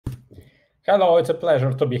Hello, it's a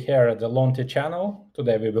pleasure to be here at the Lonti channel.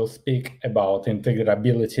 Today we will speak about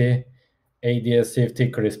integrability, AdS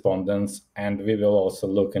CFT correspondence, and we will also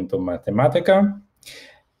look into Mathematica.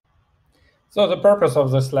 So the purpose of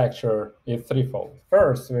this lecture is threefold.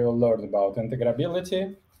 First, we will learn about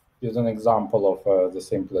integrability, use an example of the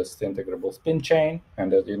simplest integrable spin chain.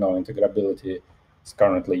 And as you know, integrability is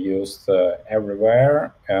currently used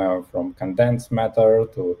everywhere, from condensed matter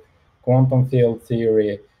to quantum field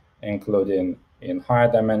theory, including in high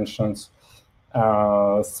dimensions.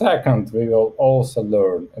 Second, we will also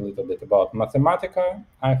learn a little bit about Mathematica,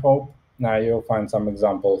 I hope. Now you'll find some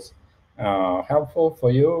examples helpful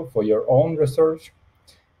for you, for your own research.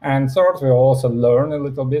 And third, we'll also learn a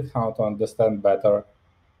little bit how to understand better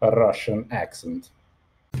a Russian accent.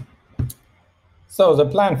 So the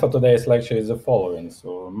plan for today's lecture is the following.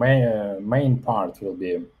 So main part will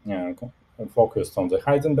be focused on the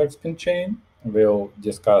Heisenberg spin chain. We'll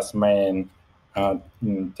discuss main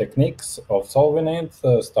techniques of solving it,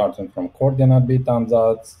 starting from coordinate bit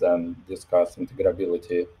ansatz, then discuss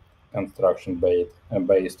integrability construction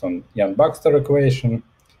based on Yang-Baxter equation,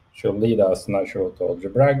 which will lead us naturally to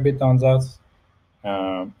algebraic bit ansatz.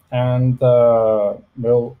 And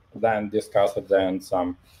we'll then discuss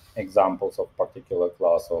some examples of particular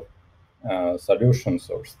class of solutions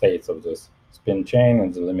or states of this spin chain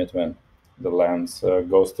and the limit when the length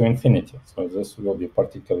goes to infinity. So this will be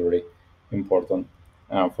particularly important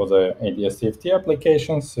for the AdS CFT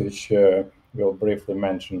applications, which we'll briefly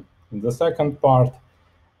mention in the second part.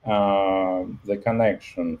 The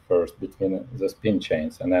connection first between the spin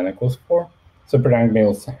chains and n equals 4 superrank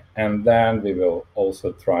mills, and then we will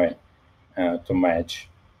also try to match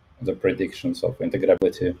the predictions of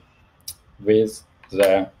integrability with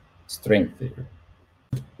the string theory.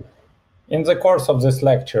 In the course of this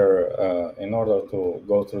lecture, in order to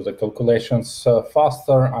go through the calculations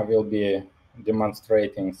faster, I will be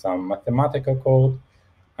demonstrating some Mathematica code.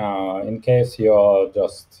 In case you're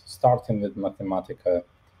just starting with Mathematica,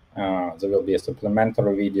 there will be a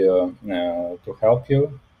supplementary video to help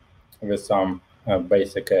you with some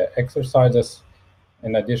basic exercises,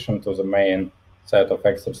 in addition to the main set of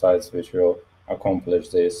exercises which will accomplish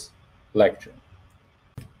this lecture.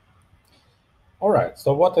 All right,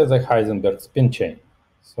 so what is a Heisenberg spin chain?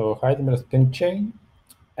 So Heisenberg spin chain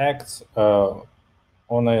acts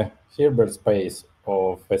on a Hilbert space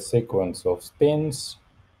of a sequence of spins,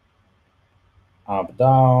 up,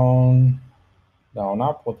 down, down,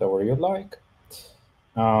 up, whatever you like.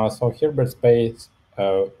 So Hilbert space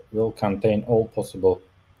will contain all possible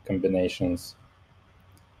combinations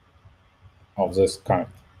of this kind.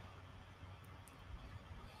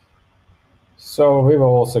 So we will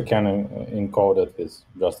also can encode it with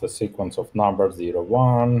just a sequence of numbers 0,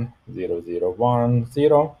 1, 0, 0, 1,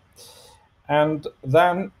 0. And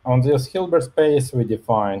then on this Hilbert space, we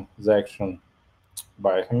define the action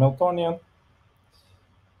by Hamiltonian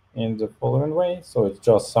in the following way. So it's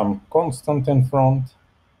just some constant in front.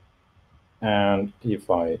 And if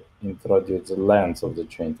I introduce the length of the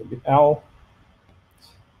chain to be L,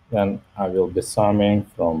 then I will be summing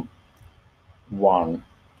from 1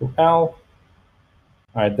 to L,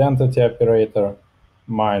 identity operator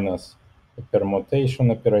minus a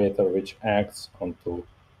permutation operator, which acts on two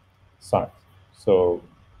sides. So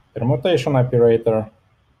permutation operator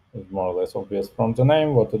is more or less obvious from the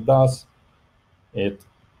name. What it does, it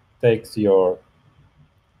takes your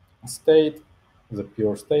state, the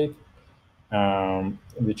pure state,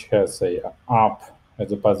 which has a up at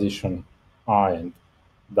the position I and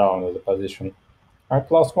down at the position I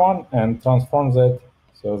plus 1, and transforms it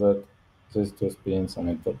so that these two spins are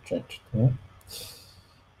interchanged. Yeah?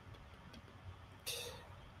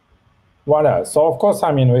 Voila. So of course,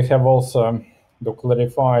 I mean, we have also to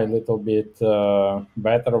clarify a little bit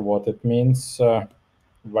better what it means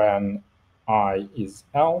when I is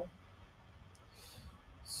L.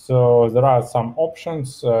 So there are some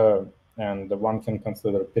options, and one can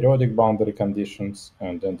consider periodic boundary conditions,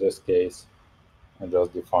 and in this case, I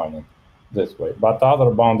just define it this way. But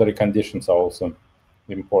other boundary conditions are also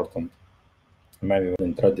important. Maybe we'll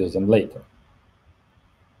introduce them later.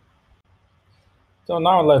 So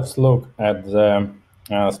now let's look at the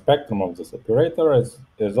spectrum of this operator. As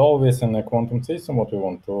always in a quantum system, what we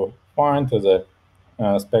want to find is a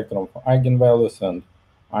spectrum of eigenvalues and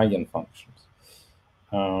eigenfunctions.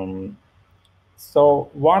 So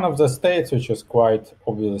one of the states, which is quite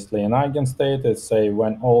obviously an eigenstate, is say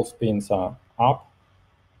when all spins are up.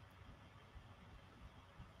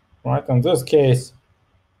 Right? In this case,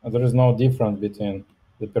 there is no difference between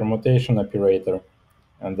the permutation operator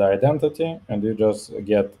and the identity, and you just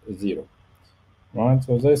get 0. Right?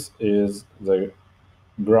 So this is the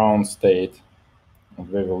ground state.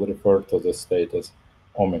 We will refer to the state as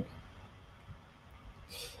omega.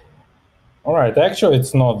 All right, actually,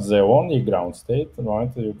 it's not the only ground state, right?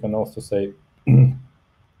 You can also say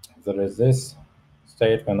there is this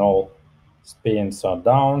state when all spins are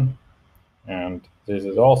down, and this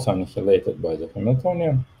is also annihilated by the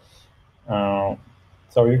Hamiltonian.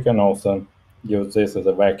 So you can also use this as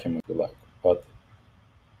a vacuum if you like, but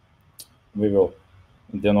we will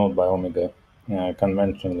denote by omega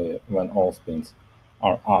conventionally when all spins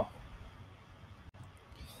are up.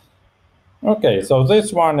 Okay, so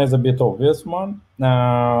this one is a bit obvious one.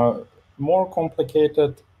 More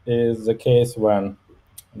complicated is the case when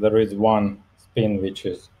there is one spin which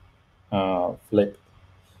is flipped.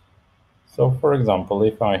 So for example,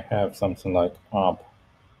 if I have something like up,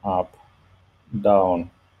 up, down,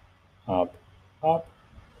 up, up,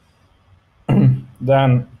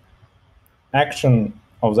 then action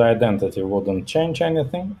of the identity wouldn't change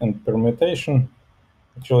anything, and permutation,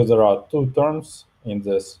 actually there are two terms in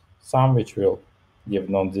this sum which will give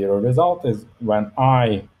non-zero result, is when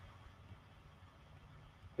I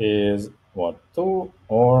is what, 2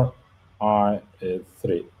 or I is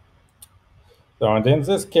 3. So and in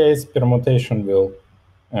this case, permutation will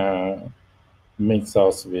mix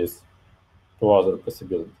us with two other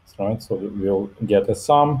possibilities, right? So we'll get a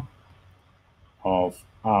sum of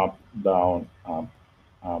up, down, up,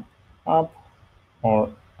 up, up, or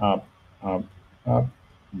up, up, up,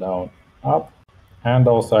 down, up, and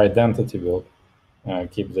also identity will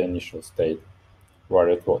keep the initial state where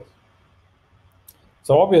it was.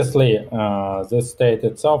 So obviously, this state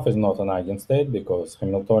itself is not an eigenstate because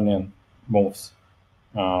Hamiltonian moves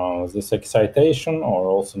this excitation, or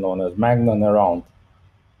also known as magnon, around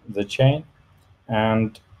the chain,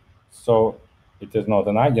 and so it is not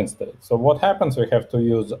an eigenstate. So what happens? We have to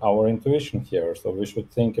use our intuition here. So we should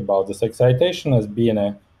think about this excitation as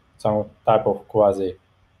being some type of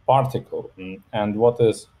quasi-particle. And what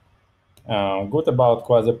is good about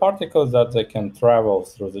quasi-particles that they can travel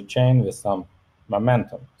through the chain with some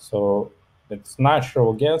momentum. So it's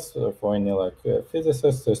natural guess for any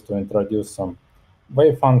physicist is to introduce some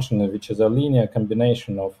wave function which is a linear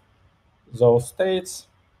combination of those states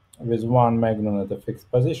with one magnon at a fixed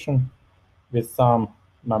position with some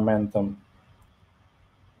momentum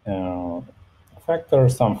factor,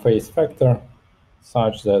 some phase factor,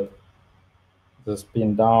 such that the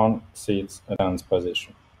spin down sits at its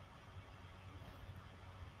position.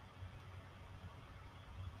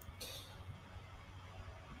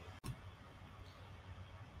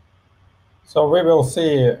 So we will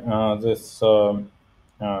see this in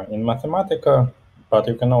Mathematica, but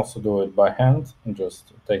you can also do it by hand. It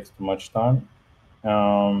just takes too much time.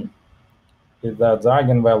 Is that the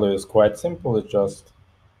eigenvalue is quite simple. It's just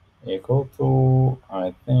equal to,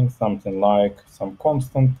 I think, something like some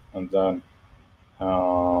constant, and then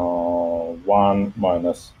 1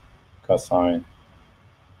 minus cosine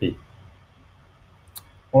p.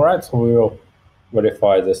 All right, so we will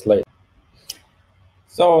verify this later.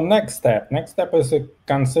 So next step is to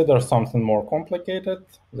consider something more complicated,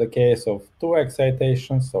 the case of two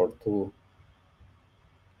excitations or two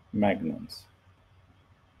magnons.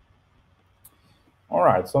 All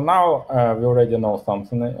right, so now we already know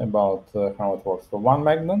something about how it works for one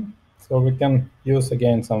magnon. So we can use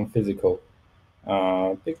again some physical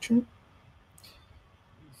picture.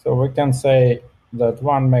 So we can say that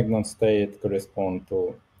one magnon state corresponds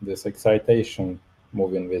to this excitation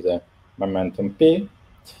moving with a momentum p.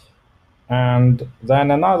 And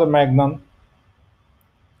then another magnon,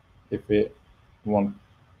 if we want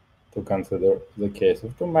to consider the case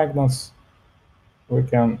of two magnons, we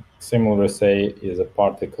can similarly say is a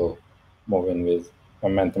particle moving with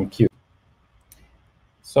momentum q.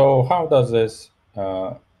 So how does this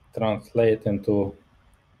translate into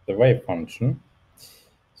the wave function?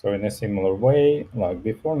 So in a similar way, like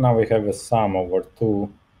before, now we have a sum over two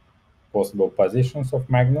possible positions of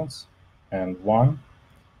magnons, and 1,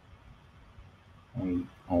 and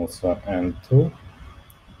also n2.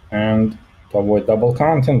 And to avoid double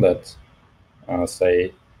counting, let's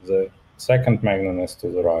say the second magnon is to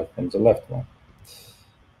the right from the left one.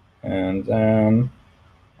 And then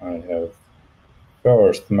I have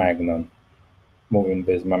first magnon moving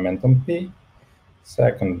with momentum p,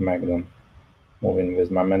 second magnon moving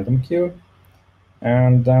with momentum q,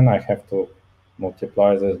 and then I have to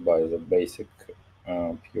multiply this by the basic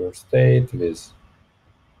pure state with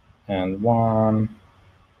n1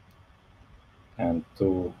 and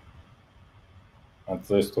 2. At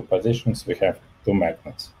these two positions we have two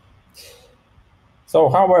magnets. So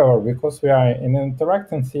however, because we are in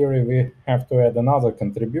interacting theory, we have to add another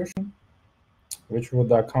contribution which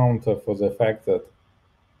would account for the fact that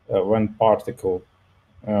when particle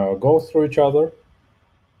go through each other,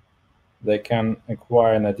 they can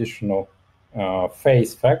acquire an additional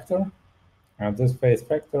phase factor, and this phase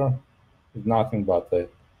factor is nothing but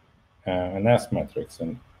an S matrix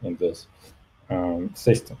in this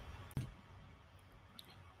system.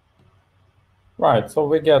 Right, so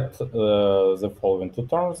we get the following two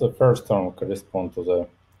terms. The first term corresponds to the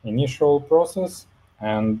initial process,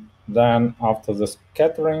 and then after the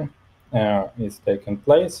scattering is taken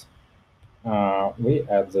place, we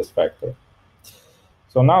add this factor.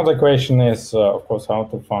 So now the question is, of course, how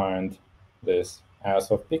to find this S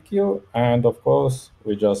of PQ, and of course,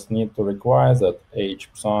 we just need to require that H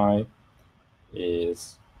psi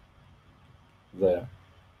is the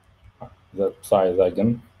psi is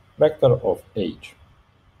eigenvector of H.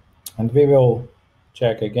 And we will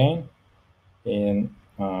check again in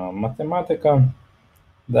Mathematica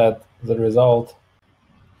that the result.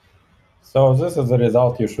 So this is the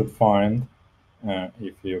result you should find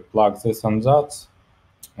if you plug this ansatz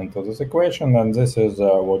into this equation, and this is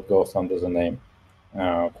what goes under the name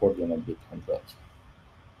coordinate bit ansatz.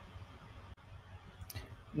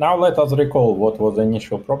 Now let us recall what was the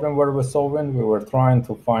initial problem where we're solving. We were trying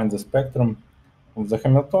to find the spectrum of the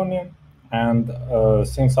Hamiltonian, and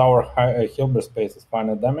since our Hilbert space is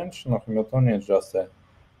finite dimensional, Hamiltonian is just a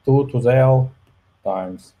 2 to the L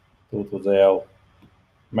times 2 to the L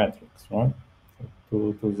matrix, right? So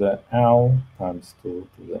 2 to the L times 2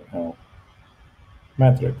 to the L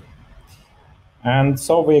metric. And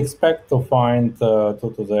so we expect to find 2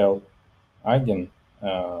 to the L eigen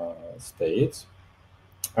states.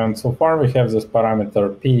 And so far we have this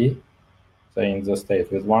parameter P, say in the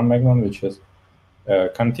state with one magnon, which is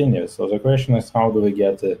continuous. So the question is, how do we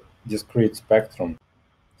get a discrete spectrum?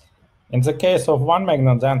 In the case of one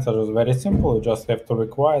magnon, the answer is very simple. You just have to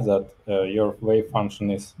require that your wave function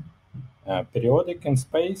is periodic in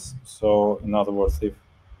space. So in other words, if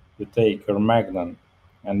you take your magnon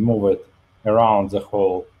and move it around the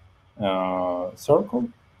whole circle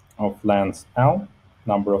of length L,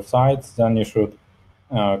 number of sides, then you should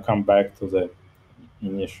come back to the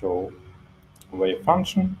initial wave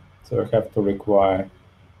function. So you have to require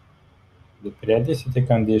the periodicity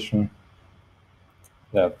condition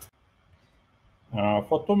that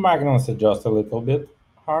for two magnons it's just a little bit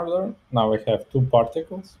harder. Now we have two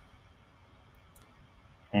particles,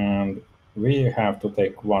 and we have to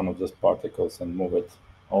take one of these particles and move it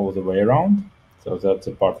all the way around. So that's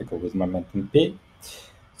a particle with momentum p.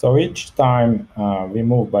 So each time we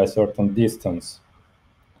move by a certain distance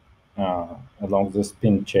along the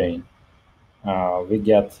spin chain, we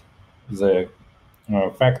get the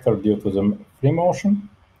factor due to the free motion.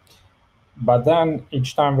 But then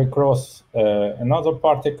each time we cross another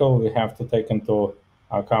particle, we have to take into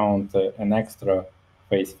account an extra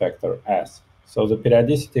phase factor S. So the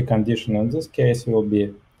periodicity condition in this case will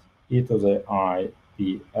be e to the I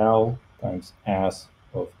PL times S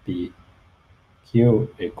of PQ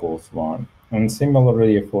equals 1. And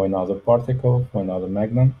similarly for another particle, for another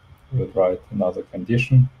magnon, we write another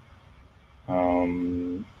condition.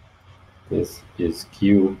 This is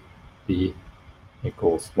QP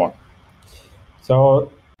equals 1.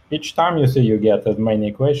 So each time you see you get as many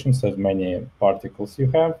equations, as many particles you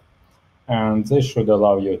have, and this should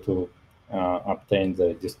allow you to obtain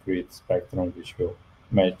the discrete spectrum which will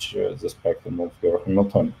match the spectrum of your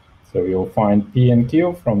Hamiltonian. So you'll find P and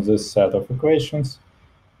Q from this set of equations,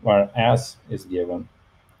 where S is given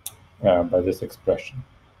by this expression.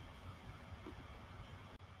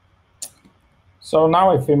 So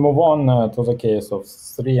now if we move on to the case of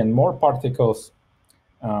 3 and more particles,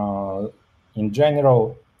 in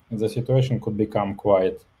general, the situation could become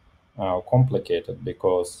quite complicated,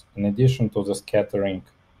 because in addition to the scattering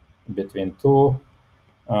between two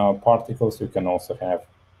particles, you can also have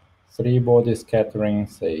 3 body scattering,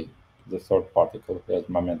 say the third particle has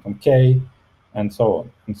momentum k, and so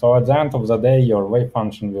on. And so at the end of the day, your wave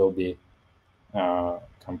function will be a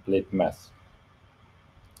complete mess.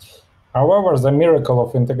 However, the miracle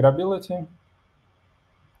of integrability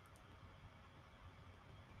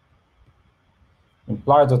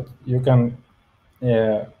implies that you can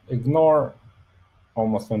ignore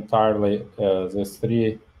almost entirely this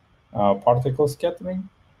 3 particle scattering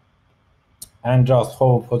and just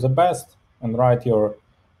hope for the best and write your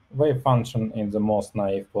wave function in the most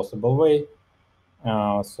naive possible way.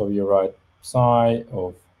 So you write psi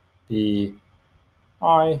of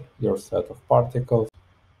pi, your set of particles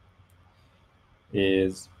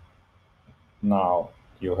is, now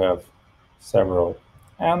you have several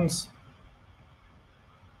n's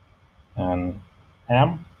and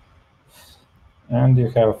m, and you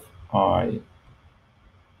have I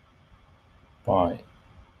pi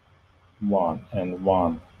 1 and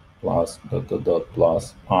 1 plus dot dot dot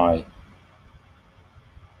plus I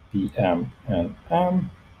PM and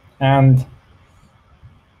M. And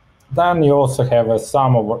then you also have a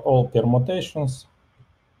sum over all permutations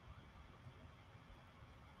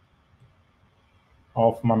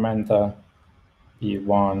of momenta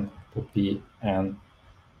P1 to Pn.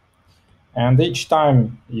 And each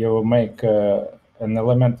time you make an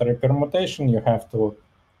elementary permutation, you have to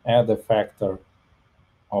add a factor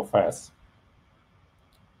of S.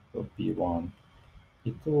 So P1,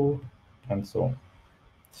 P2, and so on.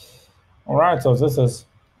 All right, so this is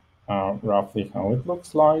roughly how it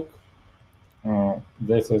looks like.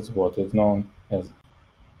 This is what is known as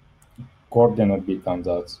coordinate bit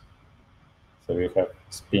ansatz. So we have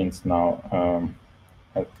spins now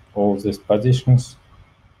at all these positions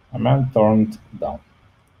and then turned down.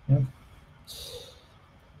 Yeah.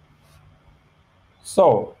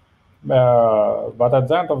 So, but at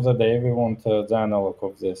the end of the day, we want the analog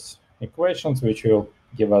of these equations, which will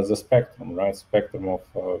give us a spectrum, right? Spectrum of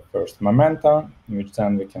first momenta, which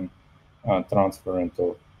then we can transfer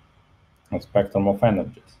into a spectrum of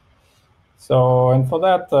energies. So, and for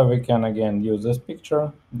that, we can again use this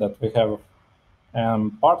picture that we have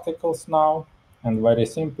particles now, and very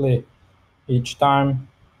simply, each time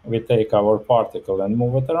we take our particle and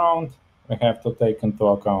move it around, we have to take into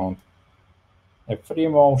account a free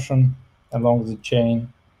motion along the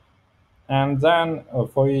chain, and then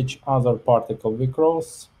for each other particle we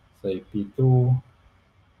cross, say P2,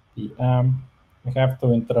 PM, we have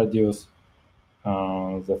to introduce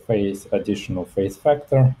the additional phase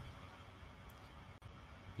factor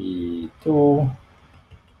P2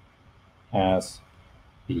 as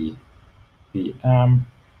PM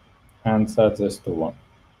and set this to 1.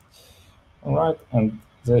 All right, and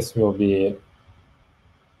this will be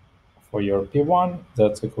for your P1,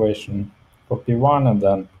 that's equation for P1, and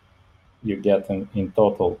then you get in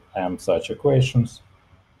total M such equations.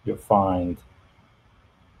 You find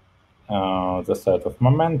the set of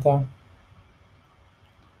momenta,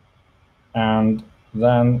 and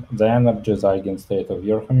then the energy eigenstate of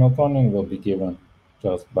your Hamiltonian will be given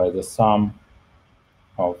just by the sum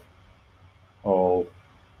of all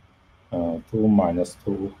 2 minus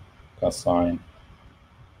 2 cosine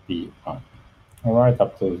P1. All right,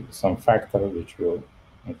 up to some factor which we'll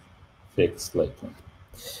fix later.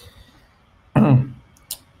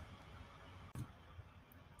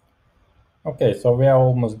 Okay, so we are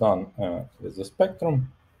almost done with the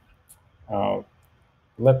spectrum.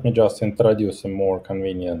 Let me just introduce a more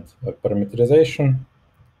convenient parameterization.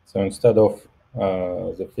 So instead of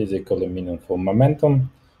the physically meaningful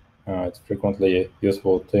momentum, it's frequently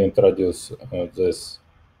useful to introduce this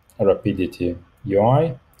rapidity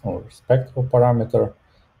UI or spectral parameter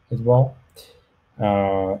as well.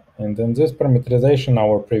 And in this parameterization,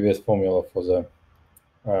 our previous formula for the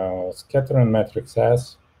scattering matrix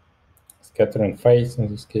S, scattering phase in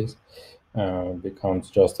this case, becomes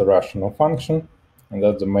just a rational function. And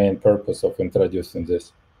that's the main purpose of introducing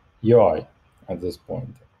this UI at this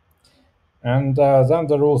point. And then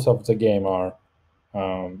the rules of the game are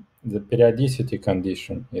the periodicity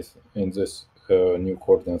condition is in this new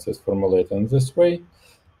coordinates is formulated in this way.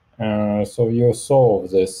 So you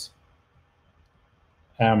solve this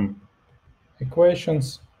M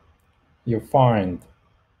equations, you find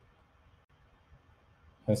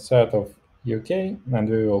a set of UK, and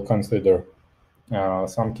we will consider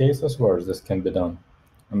some cases where this can be done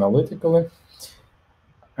analytically.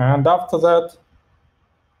 And after that,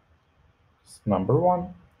 number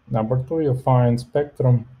 1. Number 2, you find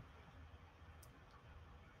spectrum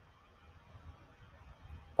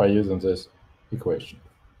by using this equation.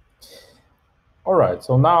 All right,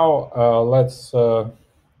 so now let's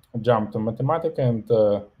jump to Mathematica and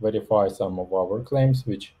verify some of our claims,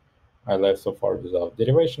 which I left so far without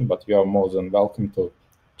derivation, but you are more than welcome to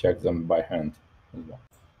check them by hand as well.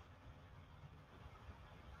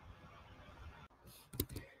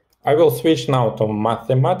 I will switch now to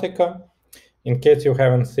Mathematica. In case you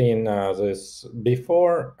haven't seen this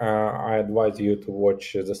before, I advise you to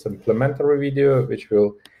watch the supplementary video, which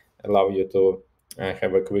will allow you to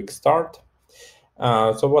have a quick start.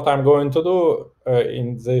 So what I'm going to do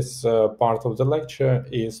in this part of the lecture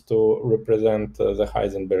is to represent the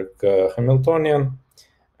Heisenberg Hamiltonian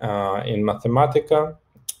in Mathematica,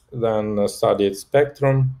 then study its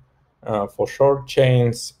spectrum for short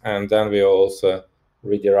chains, and then we also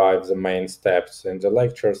rederive the main steps in the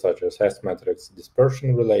lecture, such as S-matrix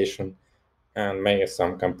dispersion relation, and make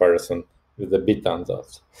some comparison with the bit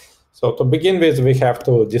ansatz. So to begin with, we have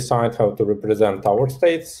to decide how to represent our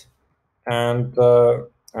states. And I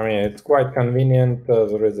mean, it's quite convenient.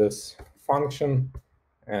 There is this function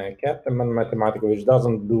cat Mathematica, which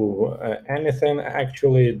doesn't do anything,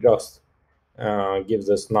 actually just gives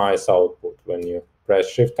this nice output. When you press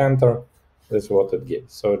Shift Enter, this is what it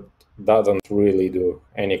gives. So it doesn't really do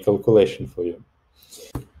any calculation for you.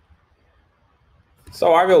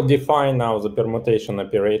 So I will define now the permutation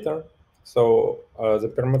operator. So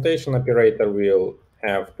the permutation operator will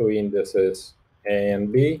have two indices A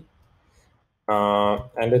and B.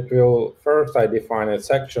 And it will, first I define a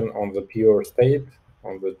section on the pure state,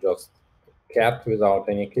 on the just cat without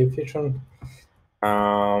any coefficient.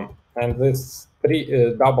 And this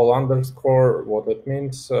double underscore, what it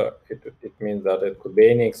means, it means that it could be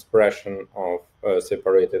any expression of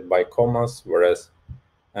separated by commas, whereas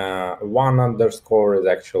one underscore is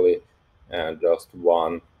actually just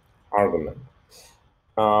one argument.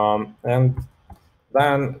 And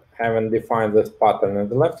then, having defined this pattern in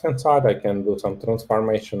the left-hand side, I can do some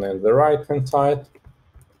transformation in the right-hand side.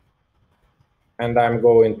 And I'm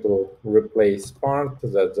going to replace part,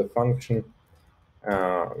 that's the function,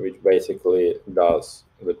 which basically does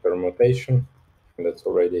the permutation, and that's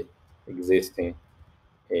already existing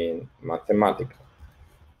in Mathematica.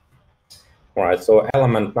 All right, so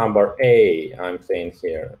element number A, I'm saying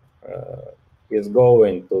here, is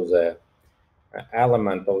going to the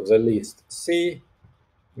element of the list C,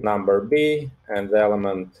 number B, and the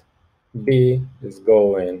element B is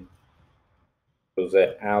going to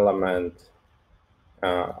the element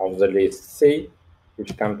of the list C,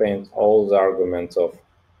 which contains all the arguments of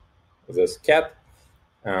this cat.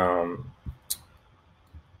 And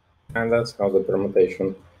that's how the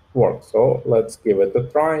permutation works. So let's give it a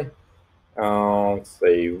try.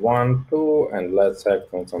 Say 1, 2, and let's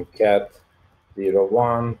act on some cat 0,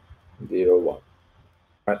 1, 0, 1.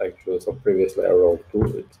 Right, actually, so previously I wrote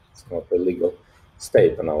 2. It's not a legal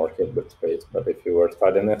state in our Hilbert space, but if you were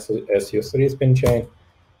studying SU3 spin chain,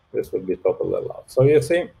 this would be totally allowed. So you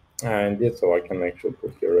see, indeed, so I can actually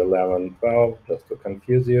put here 11, 12, just to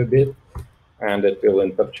confuse you a bit, and it will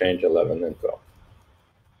interchange 11 and 12.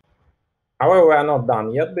 However, we are not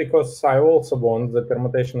done yet, because I also want the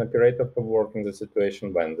permutation operator to work in the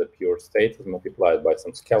situation when the pure state is multiplied by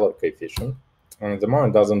some scalar coefficient, and at the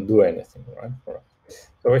moment it doesn't do anything, right?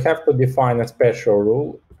 So we have to define a special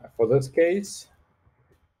rule for this case.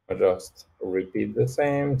 I just repeat the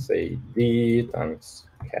same, say D times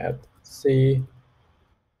cat C,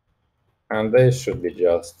 and this should be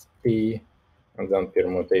just P, and then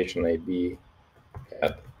permutation AB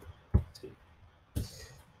cat C.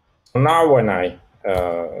 So now when I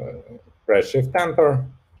press Shift Enter,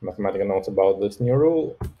 Mathematica knows about this new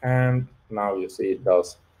rule, and now you see it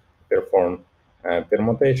does perform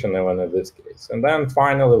permutation even in this case. And then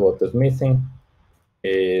finally, what is missing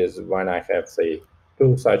is when I have, say,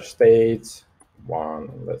 two such states, one,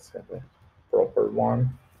 let's have a proper one.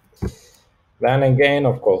 Then again,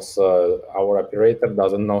 of course, our operator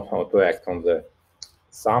doesn't know how to act on the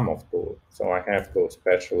sum of two, so I have to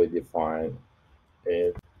specially define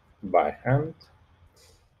it by hand.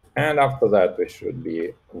 And after that, we should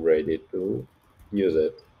be ready to use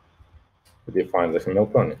it to define the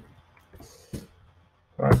Hamiltonian.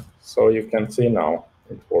 Right. So you can see now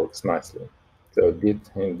it works nicely. So it did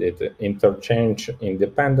interchange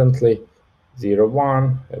independently 0,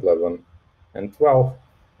 1, 11, and 12,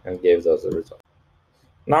 and gives us the result.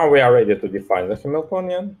 Now we are ready to define the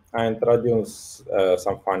Hamiltonian. I introduce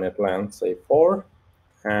some finite length, say 4,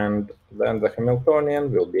 and then the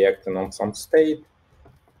Hamiltonian will be acting on some state,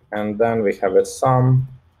 and then we have a sum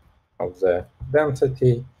of the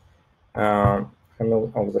density of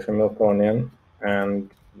the Hamiltonian, and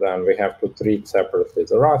then we have to treat separately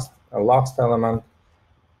the last element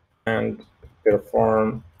and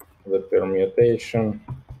perform the permutation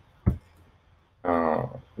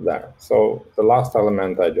there. So the last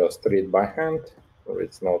element I just treat by hand, so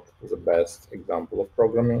it's not the best example of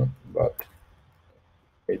programming, but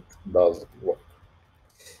it does work.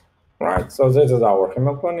 Right, so this is our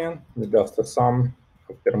Hamiltonian, it's just a sum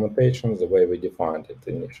of permutations the way we defined it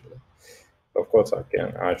initially. Of course,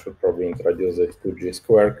 I should probably introduce this 2g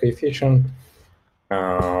squared coefficient,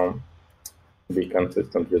 be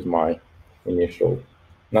consistent with my initial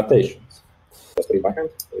notations. Just read by hand,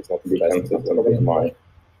 it's not be consistent with my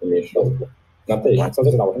initial notation. So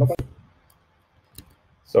this is our Hamiltonian.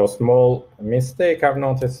 So small mistake I've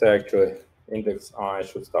noticed, actually index I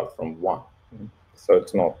should start from 1. So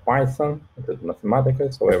it's not Python, it is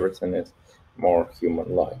Mathematica, so everything is more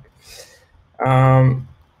human-like.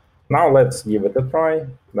 Now let's give it a try.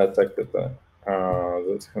 Let's act it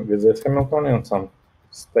with this Hamiltonian, some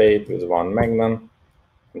state with one magnon,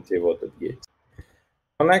 and see what it gives.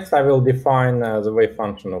 So next I will define the wave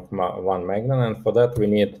function of one magnon, and for that we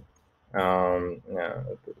need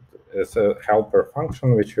is a helper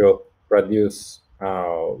function which will produce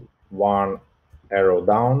one arrow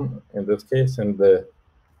down, in this case, in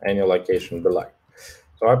any location below.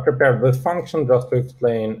 So I prepared this function just to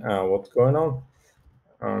explain what's going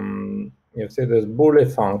on. You see this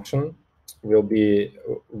Boolean function will be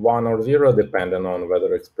 1 or 0 depending on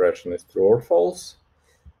whether expression is true or false.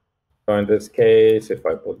 So in this case, if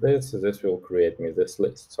I put this will create me this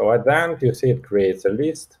list. So at the end, you see it creates a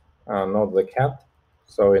list, not the cat.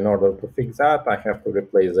 So in order to fix that, I have to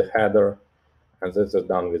replace the header, and this is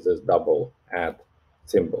done with this double add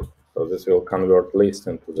symbol. So this will convert list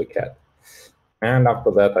into the cat. And after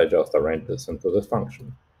that, I just arrange this into this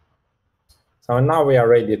function. So now we are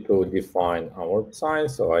ready to define our psi.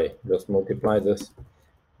 So I just multiply this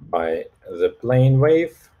by the plane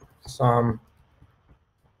wave sum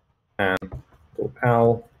and to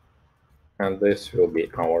L, and this will be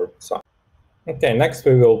our psi. Okay, next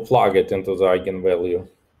we will plug it into the eigenvalue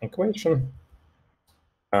equation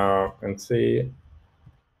and see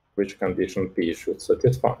which condition P should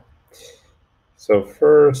satisfy. So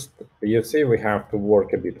first, you see we have to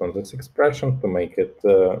work a bit on this expression to make it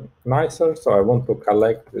nicer. So I want to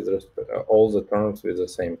collect with all the terms with the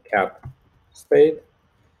same cat state.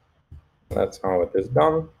 That's how it is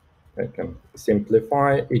done. I can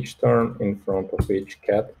simplify each term in front of each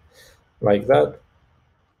cat like that.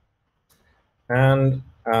 And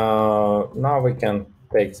now we can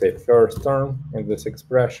take the first term in this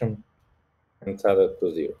expression and set it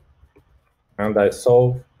to 0. And I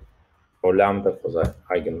solve for lambda for the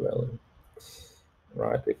eigenvalue.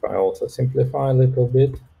 Right, if I also simplify a little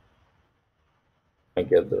bit, I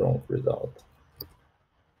get the wrong result.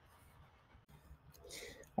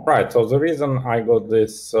 All right, so the reason I got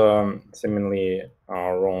this seemingly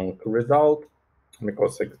wrong result,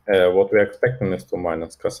 because what we're expecting is 2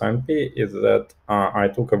 minus cosine P, is that I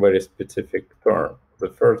took a very specific term. The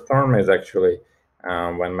first term is actually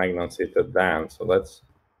when magnons hit at the end. So let's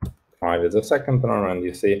try with the second term, and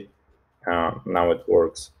you see now it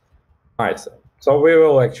works nicer. So we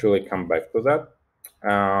will actually come back to that.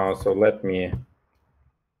 So let me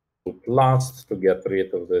put last to get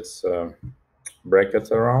rid of this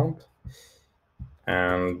brackets around.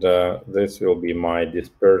 And this will be my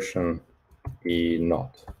dispersion E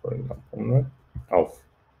naught, for example, of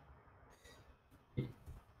E.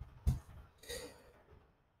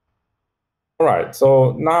 All right,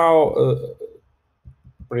 so now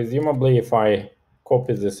presumably if I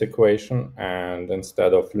copy this equation and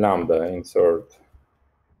instead of lambda insert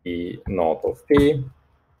E naught of P,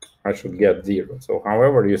 I should get 0. So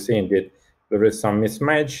however, you see indeed there is some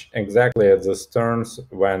mismatch exactly at the turns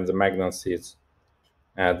when the magnet sits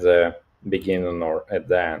at the beginning or at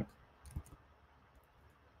the end.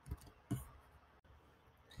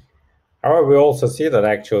 However, we also see that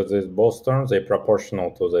actually these both terms are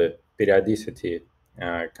proportional to the periodicity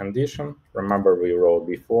condition. Remember we wrote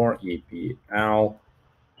before EPL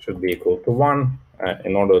should be equal to 1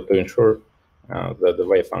 in order to ensure that the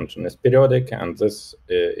wave function is periodic, and this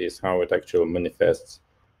is how it actually manifests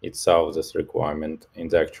itself, this requirement, in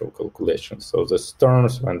the actual calculation. So the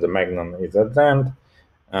terms when the magnon is at the end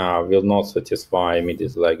will not satisfy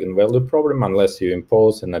immediate eigenvalue problem unless you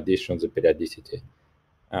impose in addition the periodicity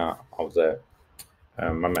of the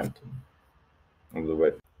momentum of the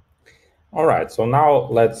wave. All right, so now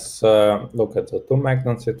let's look at the two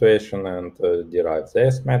magnon situation and derive the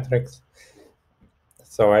S matrix.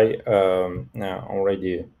 So I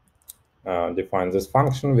already defined this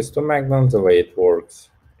function with two magnons. The way it works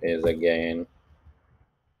is again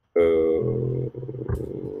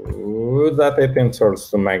that it inserts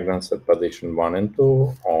two magnons at position 1 and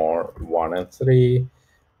 2 or 1 and 3,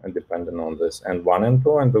 and depending on this, and 1 and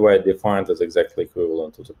 2. And the way I defined is exactly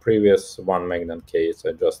equivalent to the previous one magnon case.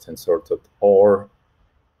 I just inserted OR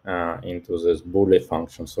into this Boolean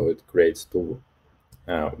function, so it creates two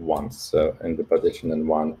ones in the position and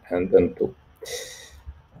 1 and then 2.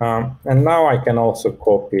 And now I can also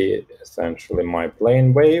copy essentially my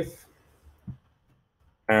plane wave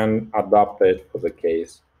and adapt it for the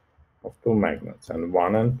case of two magnets, and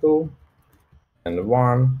 1 and 2 and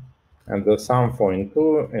 1, and the sum for in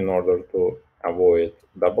 2 in order to avoid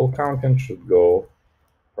double counting should go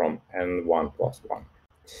from n1 plus 1.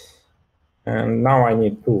 And now I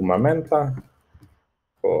need two momenta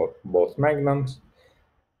for both magnons.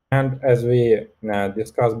 And as we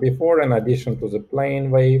discussed before, in addition to the plane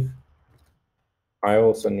wave, I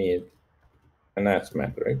also need an S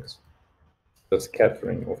matrix, the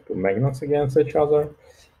scattering of two magnets against each other.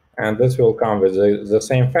 And this will come with the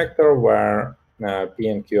same factor where P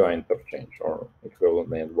and Q are interchanged, or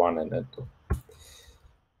equivalently at 1 and at 2.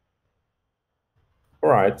 All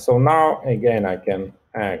right, so now again I can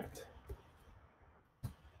act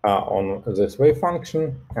on this wave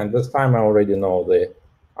function, and this time I already know the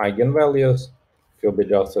eigenvalues. It will be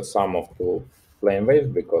just a sum of two plane waves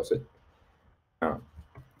because it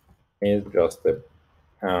is just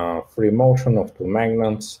a free motion of two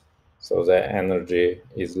magnets. So the energy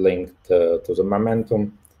is linked to the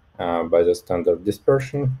momentum by the standard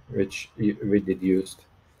dispersion, which we deduced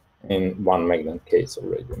in one magnet case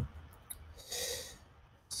already.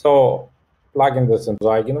 So plugging this into the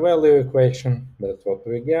eigenvalue equation, that's what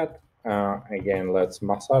we get. Again, let's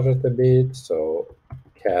massage it a bit. So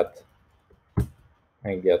cat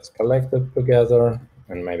gets collected together,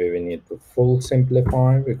 and maybe we need to full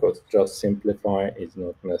simplify because just simplify is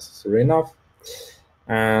not necessary enough.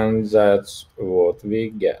 And that's what we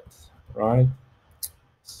get, right?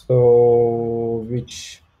 So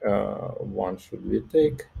which one should we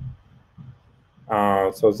take?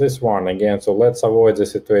 So this one again, so let's avoid the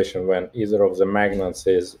situation when either of the magnets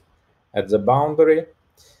is at the boundary.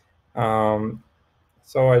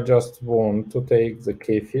 So I just want to take the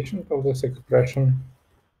coefficient of this expression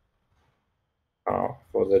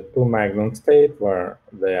for the two magnet state where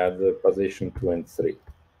they are the position 2 and 3,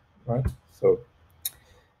 right? So,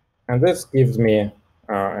 and this gives me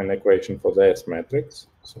an equation for the S matrix.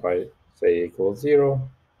 So I say equals 0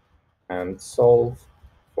 and solve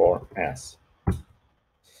for S.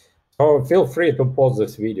 So feel free to pause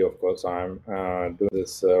this video, of course. I'm doing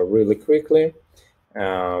this really quickly,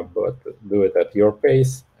 but do it at your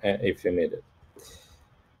pace if you need it.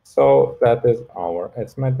 So that is our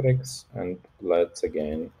S matrix, and let's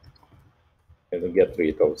again get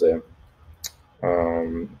rid of the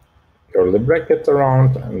curly brackets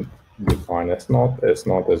around and define S naught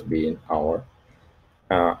as being our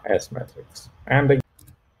S matrix. And again,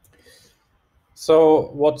 so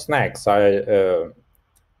what's next? I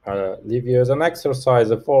leave you as an exercise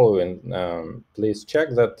the following. Please check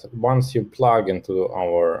that once you plug into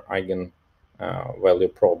our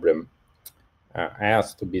eigenvalue problem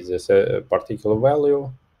S to be this particular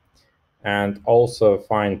value, and also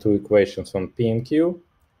find two equations on P and Q,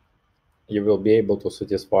 you will be able to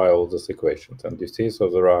satisfy all these equations. And you see, so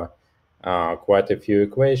there are quite a few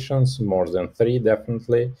equations, more than 3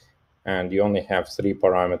 definitely, and you only have 3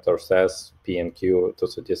 parameters S, P, and Q to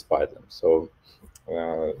satisfy them. So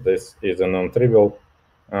this is a non-trivial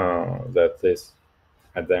that this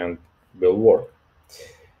at the end will work.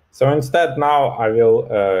 So instead, now I will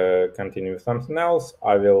continue with something else.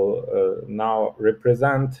 I will now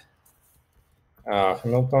represent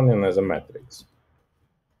Hamiltonian as a matrix.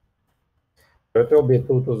 So it will be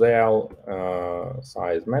 2 to the L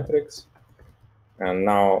size matrix, and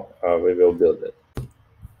now we will build it.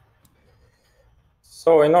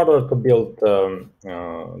 So in order to build 2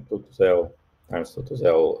 to the L times 2 to the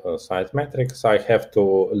L size matrix, I have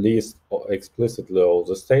to list explicitly all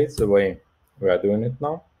the states the way we are doing it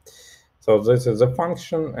now. So this is a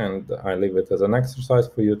function, and I leave it as an exercise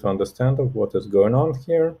for you to understand of what is going on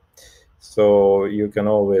here. So you can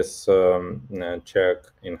always check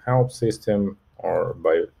in help system or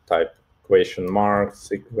by type question mark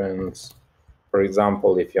sequence. For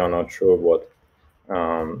example, if you're not sure what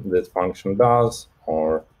this function does,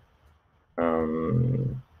 or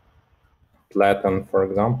Platon, for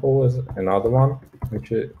example, is another one, which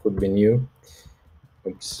could be new.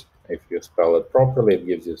 Oops, if you spell it properly, it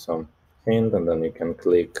gives you some hint, and then you can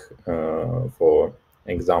click for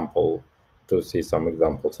example to see some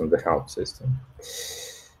examples in the help system.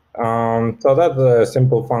 So that's a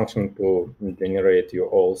simple function to generate your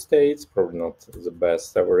all states, probably not the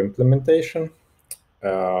best ever implementation.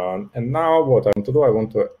 And now what I want to do, I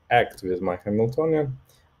want to act with my Hamiltonian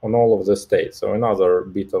on all of the states. So another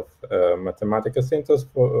bit of Mathematica syntax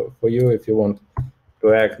for you if you want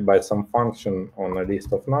to act by some function on a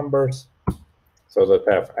list of numbers, so that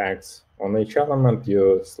f acts on each element,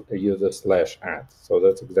 you use a /add. So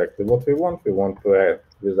that's exactly what we want. We want to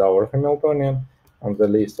act with our Hamiltonian on the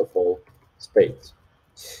list of all states.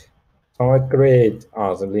 So I create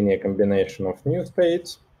as a linear combination of new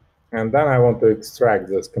states, and then I want to extract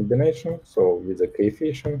this combination. So with a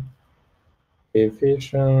coefficient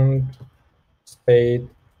state,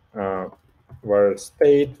 where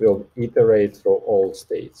state will iterate through all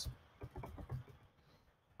states.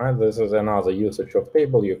 And this is another usage of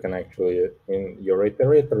table. You can actually, in your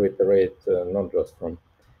iterator, iterate not just from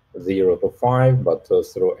 0 to 5, but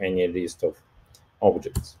through any list of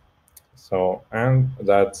objects. So, and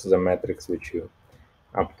that's the matrix which you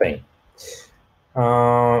obtain.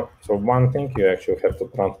 So one thing, you actually have to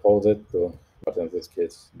transpose it to, but in this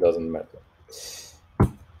case, doesn't matter.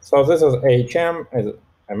 So this is HM, is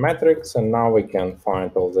a matrix, and now we can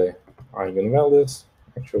find all the eigenvalues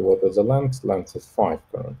Actually, what is the length? Length is 5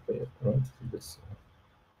 currently, right? This.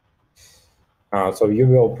 So you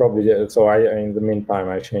will probably, so in the meantime,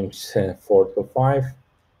 I changed 4 to 5.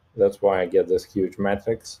 That's why I get this huge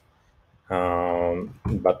matrix.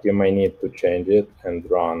 But you may need to change it and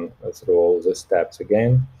run through all the steps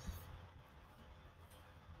again.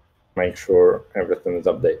 Make sure everything is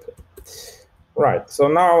updated. Right, so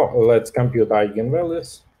now let's compute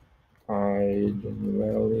eigenvalues.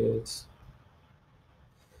 Eigenvalues.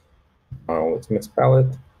 Let's misspell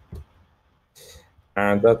it.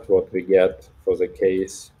 And that's what we get for the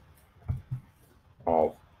case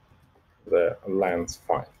of the length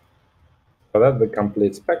 5. So that's the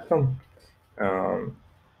complete spectrum.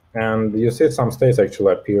 And you see some states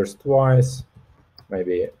actually appears twice.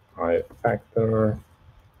 Maybe I factor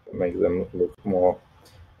to make them look more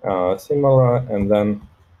similar. And then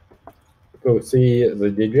to see the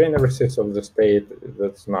degeneracies of the state,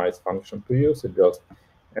 that's a nice function to use. It just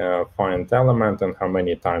find element and how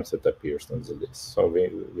many times it appears in the list. So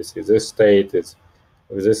we see this state is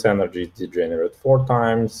with this energy degenerate 4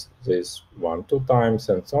 times, this one 2 times,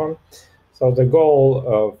 and so on. So the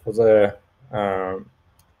goal for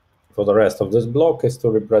the rest of this block is to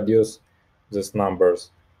reproduce these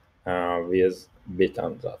numbers with bit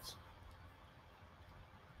ansatz.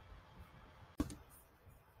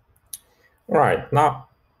 Right, now,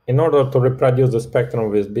 in order to reproduce the spectrum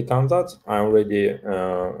with bit ansatz, I already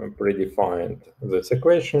predefined this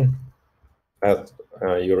equation. As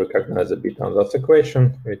you recognize the bit ansatz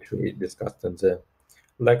equation, which we discussed in the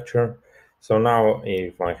lecture. So now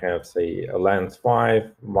if I have, say, a length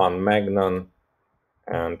 5, 1 magnon,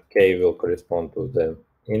 and k will correspond to the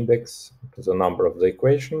index, to the number of the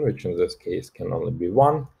equation, which in this case can only be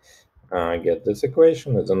 1. I get this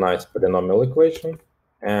equation. It's a nice polynomial equation,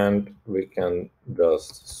 and we can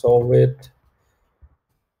just solve it.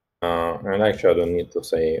 And actually, I don't need to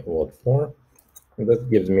say what for. That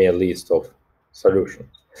gives me a list of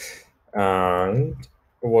solutions. And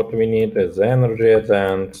what we need is the energy at the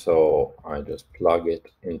end, so I just plug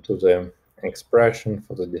it into the expression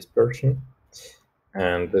for the dispersion.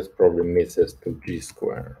 And this probably misses to g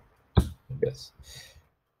squared, I guess.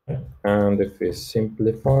 And if we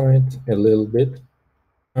simplify it a little bit,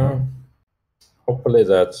 hopefully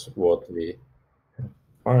that's what we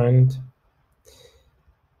find.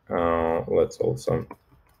 Let's also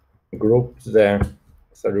group the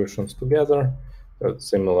solutions together. So it's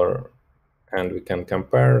similar, and we can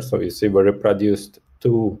compare. So you see we reproduced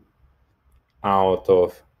 2 out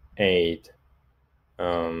of 8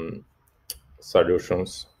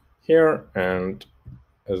 solutions here, and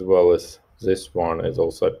as well as this one is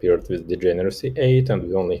also appeared with degeneracy 8, and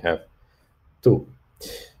we only have 2.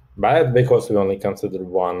 But because we only considered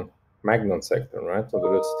 1 magnon sector, right? So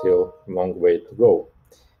there is still a long way to go.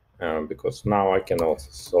 Because now I can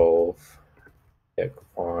also solve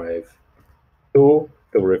X5 2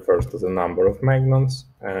 refers to the number of magnons,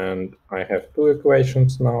 and I have 2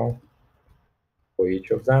 equations now for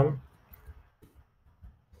each of them.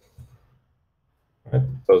 Right.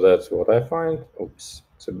 So that's what I find. Oops,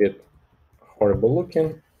 it's a bit horrible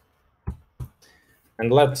looking.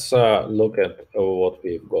 And let's look at what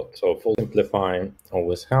we've got. So full simplifying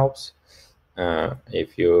always helps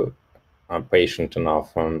if you are patient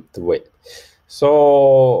enough to wait.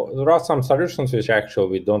 So there are some solutions which actually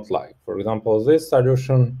we don't like. For example, this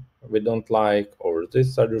solution we don't like, or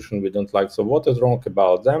this solution we don't like. So what is wrong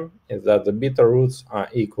about them is that the beta roots are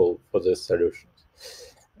equal for these solutions.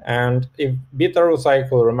 And if beta roots are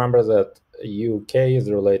equal, remember that UK is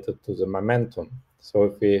related to the momentum. So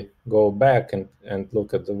if we go back and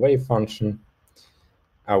look at the wave function,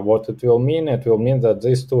 what it will mean that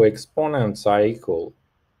these 2 exponents are equal.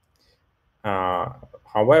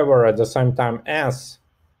 However, at the same time, S,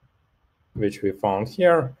 which we found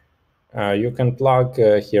here, you can plug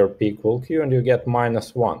here P equal Q and you get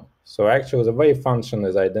 -1. So actually the wave function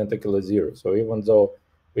is identically 0. So even though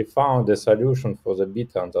we found a solution for the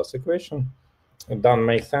beta ansatz equation, it doesn't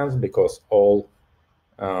make sense because all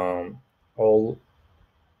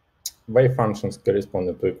wave functions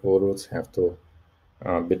corresponding to equal roots have to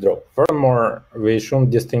be dropped. Furthermore, we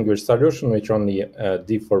shouldn't distinguish solution which only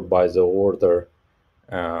differ by the order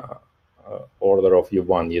of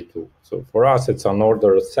U1, U2. So for us, it's an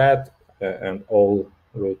ordered set, and all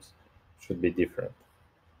roots should be different.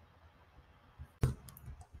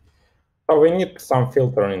 So we need some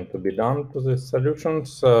filtering to be done to these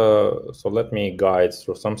solutions. So let me guide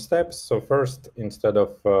through some steps. So first, instead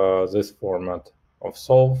of this format of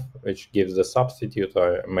solve, which gives the substitute,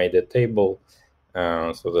 I made a table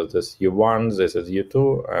so that this U1, this is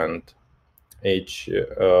U2, and each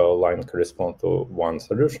line corresponds to 1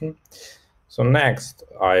 solution. So next,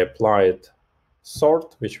 I applied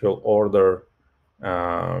sort, which will order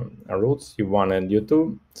roots U1 and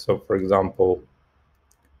U2. So for example,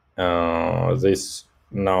 these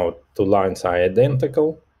now two lines are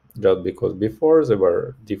identical, just because before they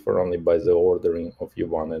were different only by the ordering of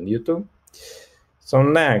U1 and U2. So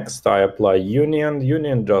next I apply union.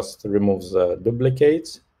 Union just removes the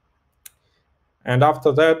duplicates. And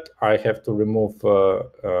after that, I have to remove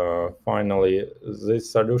finally these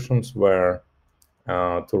solutions where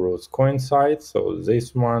two roots coincide. So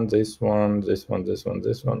this one, this one, this one, this one,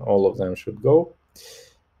 this one, all of them should go.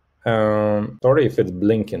 Sorry if it's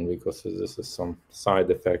blinking, because this is some side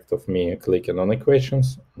effect of me clicking on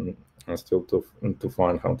equations. I'm still to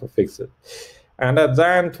find how to fix it. And at the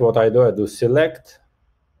end, what I do select.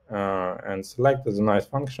 And select is a nice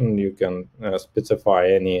function. You can specify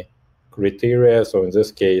any criteria. So in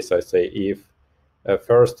this case, I say if a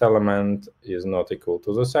first element is not equal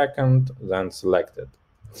to the second, then select it.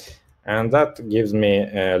 And that gives me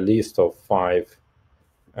a list of 5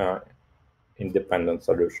 independent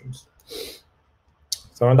solutions.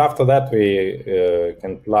 So, and after that, we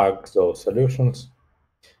can plug those solutions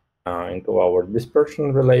into our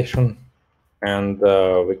dispersion relation, and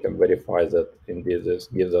we can verify that indeed this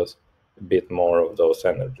gives us a bit more of those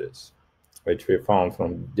energies, which we found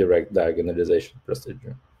from direct diagonalization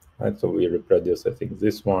procedure. Right, so we reproduce, I think,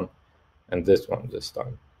 this one and this one this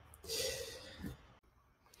time.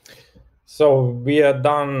 So we are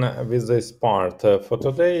done with this part for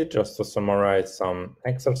today. Just to summarize some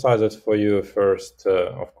exercises for you. First,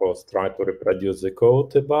 of course, try to reproduce the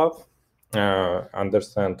code above,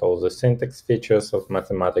 understand all the syntax features of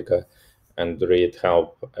Mathematica, and read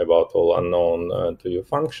help about all unknown to you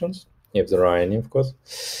functions, if there are any, of course.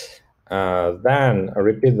 Then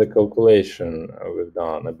repeat the calculation we've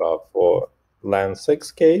done above for len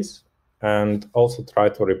 6 case, and also try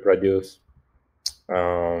to reproduce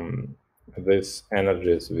these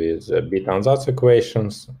energies with beta-ansatz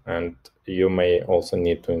equations, and you may also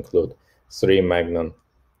need to include 3 Magnon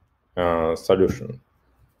solution.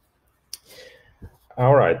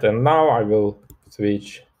 All right, and now I will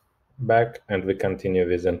switch back and we continue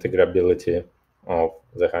with integrability of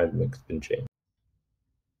the Heisenberg spin chain.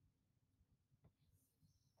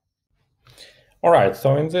 All right,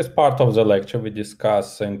 so in this part of the lecture, we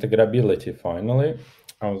discuss integrability finally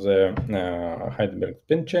of the Heisenberg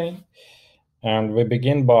spin chain. And we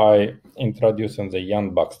begin by introducing the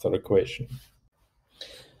Yang-Baxter equation.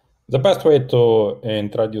 The best way to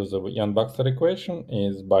introduce the Yang-Baxter equation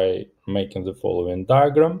is by making the following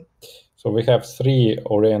diagram. So we have 3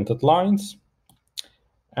 oriented lines,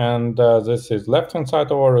 and this is left-hand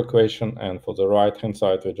side of our equation, and for the right-hand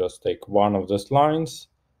side, we just take one of these lines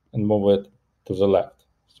and move it to the left.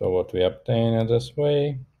 So what we obtain in this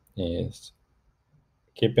way is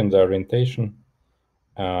keeping the orientation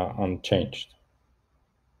unchanged.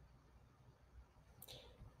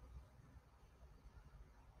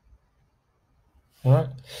 All right.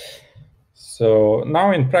 So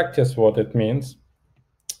now in practice, what it means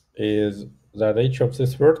is that each of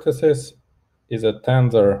these vertices is a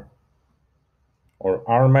tensor or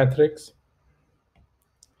R matrix,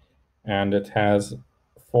 and it has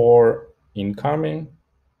 4 incoming,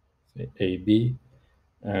 A, B,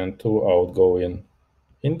 and 2 outgoing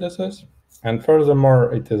indices. And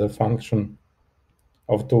furthermore, it is a function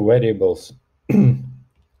of 2 variables,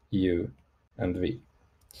 U and V.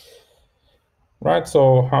 Right,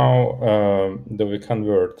 so how do we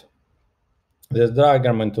convert this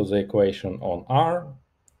diagram into the equation on R?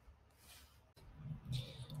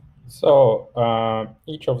 So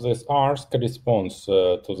each of these R's corresponds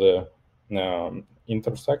to the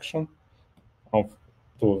intersection of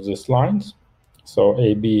 2 of these lines. So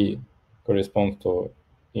AB corresponds to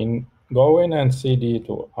ingoing and CD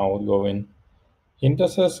to outgoing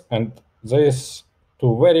indices, and these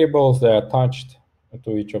 2 variables, they are attached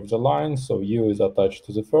to each of the lines. So U is attached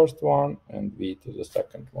to the first one and V to the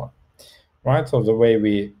second one. Right, so the way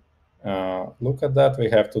we look at that, we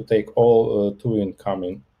have to take all 2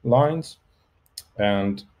 incoming lines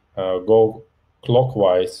and go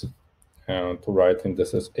clockwise to write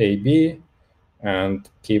indices A, B, and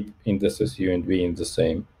keep indices U and V in the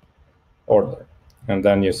same order. And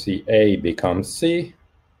then you see A becomes C,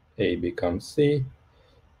 A becomes C,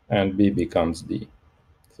 and B becomes D.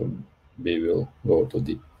 So B will go to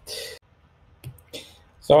D.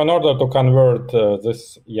 So in order to convert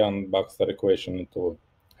this Yang-Baxter equation into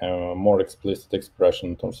a more explicit expression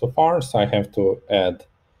in terms of R's, I have to add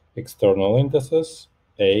external indices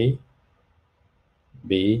A,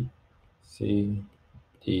 B, C,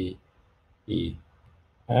 D, E,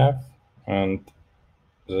 F, and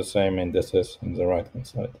the same indices on the right-hand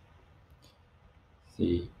side.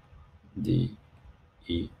 C, D,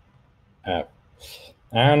 E, F.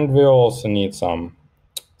 And we also need some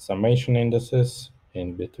summation indices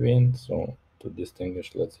in between. So to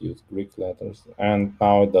distinguish, let's use Greek letters. And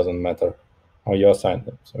now it doesn't matter how you assign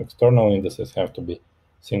them. So external indices have to be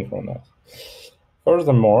synchronized.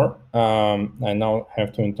 Furthermore, I now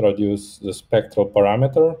have to introduce the spectral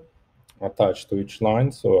parameter attached to each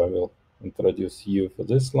line. So I will introduce U for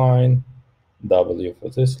this line, W for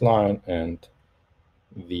this line, and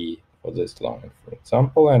V for this line, for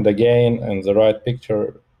example. And again, in the right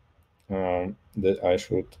picture, that I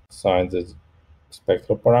should assign the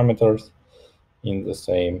spectral parameters in the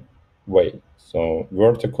same way. So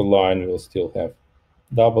vertical line will still have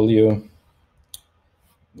W,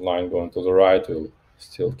 line going to the right will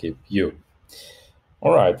still keep U.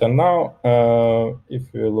 All right, and now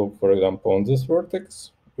if we look, for example, on this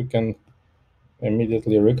vertex, we can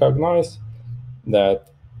immediately recognize that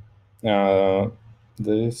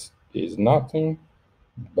this is nothing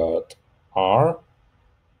but R.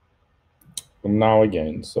 Now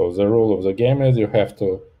again, so the rule of the game is you have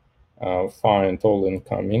to find all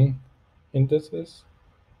incoming indices,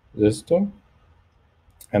 these two,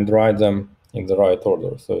 and write them in the right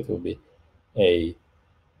order. So it will be A,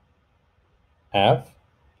 F.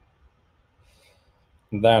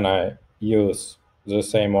 Then I use the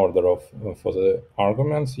same order for the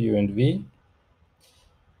arguments, U and V.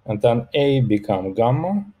 And then A become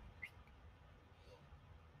gamma.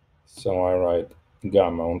 So I write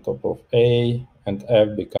gamma on top of A, and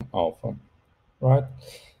F become alpha, right?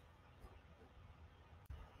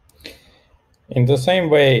 In the same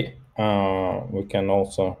way, we can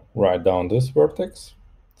also write down this vertex.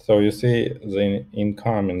 So you see the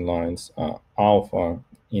incoming lines are alpha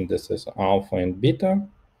indices, alpha and beta.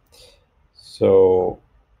 So,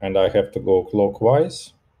 and I have to go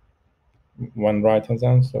clockwise when writing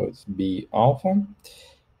them. So it's B alpha.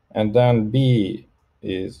 And then B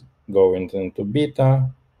is going into beta,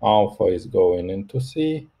 alpha is going into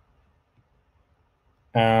C.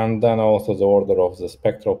 And then also the order of the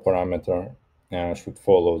spectral parameter should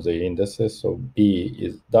follow the indices. So B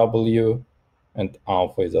is W and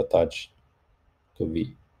alpha is attached to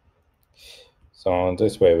V. So in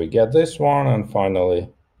this way we get this one, and finally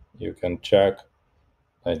you can check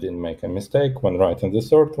I didn't make a mistake when writing the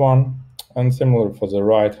third one. And similar for the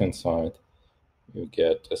right hand side, you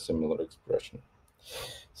get a similar expression.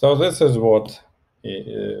 So this is what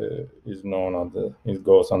is known under, it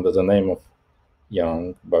goes under the name of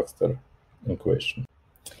Young-Baxter equation.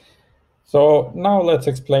 So now let's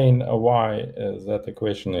explain why that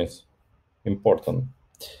equation is important.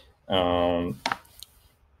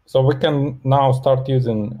 So we can now start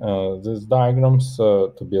using these diagrams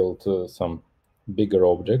to build some bigger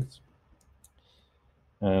objects.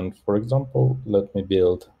 And for example, let me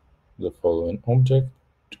build the following object.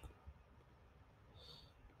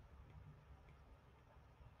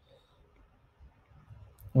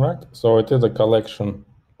 Right, so it is a collection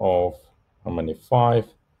of how many? 5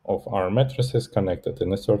 of our matrices connected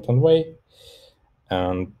in a certain way.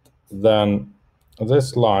 And then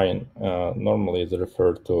this line normally is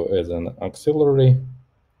referred to as an auxiliary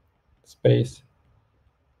space.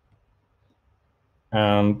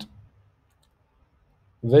 And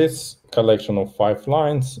this collection of 5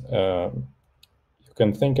 lines, you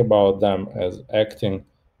can think about them as acting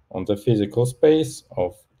on the physical space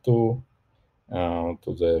of 2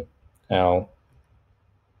 to the L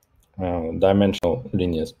dimensional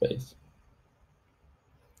linear space.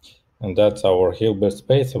 And that's our Hilbert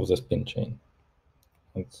space of the spin chain.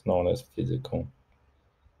 It's known as physical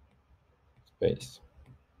space.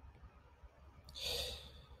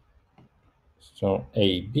 So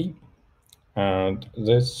AB, and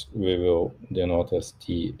this we will denote as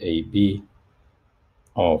TAB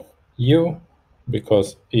of U,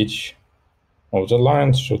 because each of the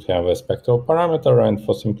lines should have a spectral parameter, and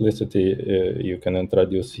for simplicity you can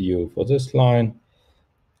introduce U for this line.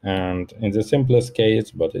 And in the simplest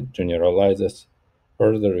case, but it generalizes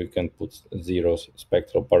further, you can put 0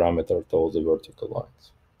 spectral parameter to all the vertical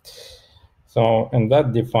lines. So, and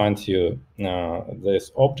that defines you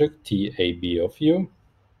this object TAB of U,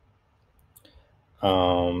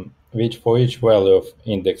 which for each value of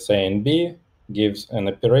index A and B gives an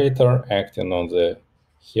operator acting on the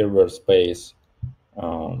Hilbert space,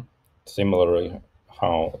 similarly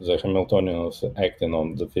how the Hamiltonian was acting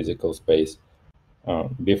on the physical space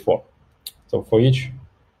before. So for each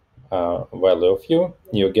value of U,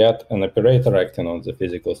 you get an operator acting on the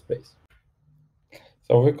physical space.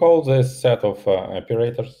 So we call this set of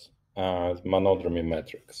operators monodromy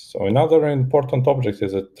matrix. So another important object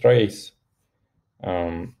is a trace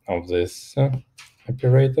of this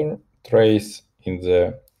operator. Trace in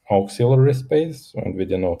the auxiliary space, and we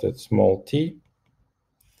denote it small t.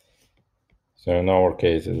 So in our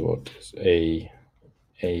case, it was a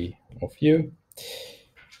of u,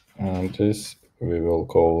 and this we will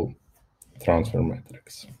call transfer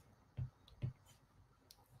matrix.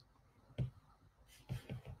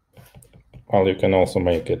 Well, you can also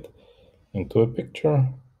make it into a picture.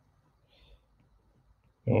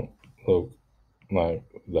 Look like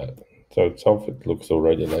that. So itself, it looks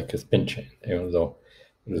already like a spin chain, even though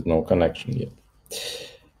there's no connection yet.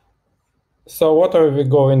 So what are we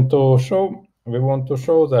going to show? We want to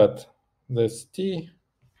show that this t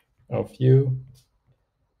of u,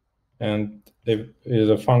 and if it is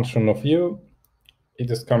a function of u,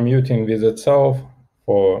 it is commuting with itself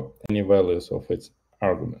for any values of its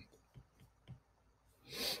argument.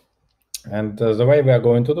 And the way we are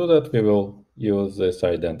going to do that, we will use this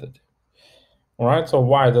identity. All right, so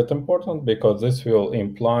why is that important? Because this will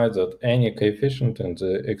imply that any coefficient in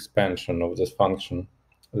the expansion of this function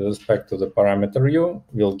with respect to the parameter u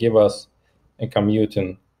will give us a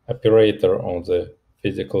commuting operator on the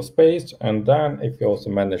physical space. And then if we also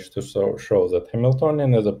manage to show that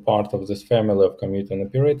Hamiltonian is a part of this family of commuting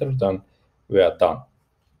operators, then we are done.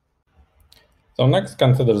 So next,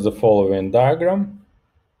 consider the following diagram.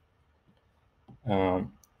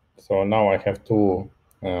 So now I have two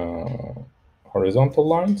horizontal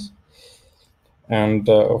lines. And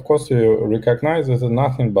of course, you recognize this is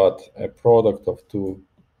nothing but a product of two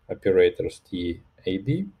operators T, A,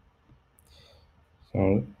 B.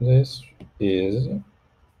 So this is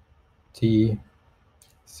T,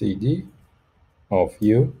 C, D of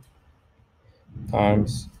U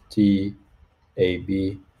times T, A,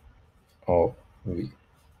 B of V.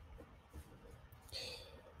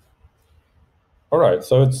 All right,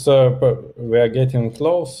 so it's we are getting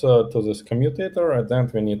close to this commutator, and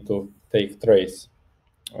then we need to take trace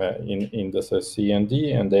in indices C and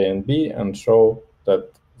D and A and B and show that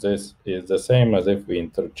this is the same as if we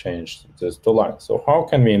interchanged these two lines. So how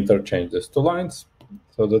can we interchange these two lines?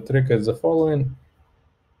 So the trick is the following.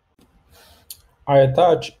 I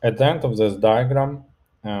attach at the end of this diagram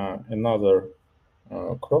another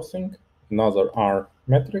crossing, another R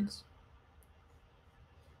matrix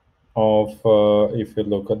of, if you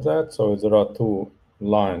look at that, so there are two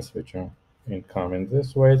lines which are incoming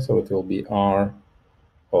this way, so it will be R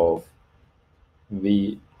of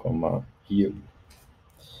V, U.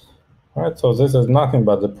 All right, so this is nothing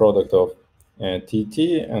but the product of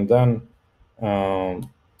TT, and then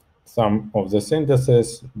some of the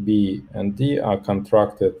indices B and D are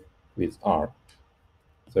contracted with R.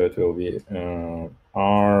 So it will be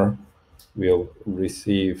R will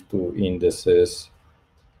receive two indices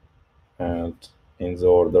and in the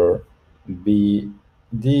order B,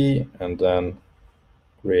 D, and then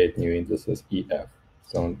create new indices EF.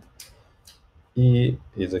 So E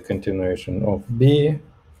is a continuation of B,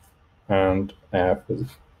 and F is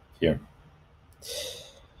here.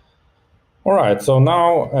 All right, so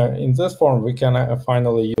now in this form, we can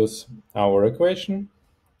finally use our equation,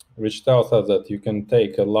 which tells us that you can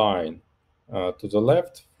take a line to the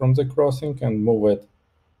left from the crossing and move it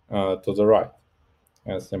to the right.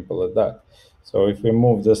 As simple as that. So if we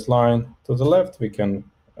move this line to the left, we can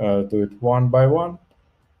do it one by one.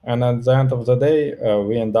 And at the end of the day,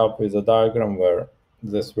 we end up with a diagram where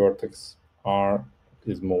this vertex R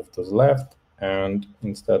is moved to the left, and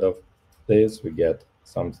instead of this, we get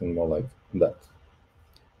something more like that.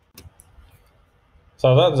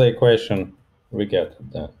 So that's the equation we get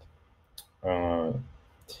at the end.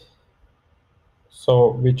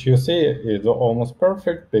 So which you see is almost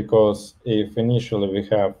perfect, because if initially we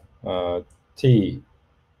have T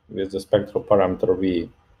with the spectral parameter V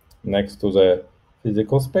next to the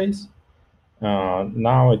physical space,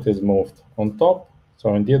 now it is moved on top.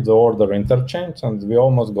 So indeed the order interchanged, and we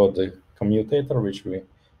almost got the commutator which we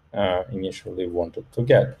initially wanted to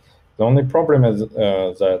get. The only problem is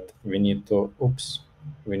that we need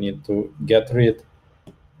to get rid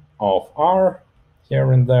of R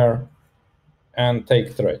here and there and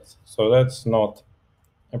take trace. So that's not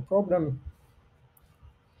a problem,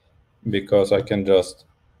 because I can just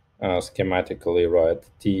schematically write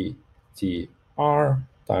TR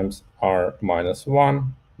times R minus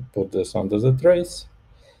 1, put this under the trace,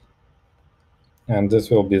 and this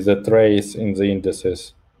will be the trace in the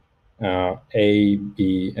indices A,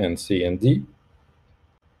 B, and C, and D.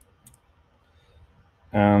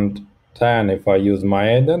 And then if I use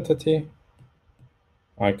my identity,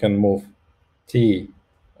 I can move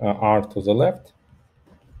R to the left,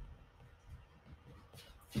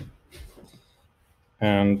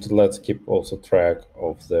 and let's keep also track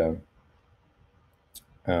of the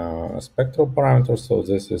spectral parameters. So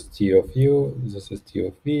this is T of U, this is T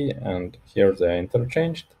of V, and here they're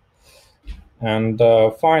interchanged. And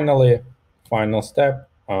finally, final step,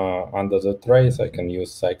 under the trace, I can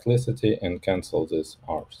use cyclicity and cancel these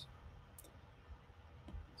R's.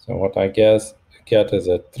 So what I get is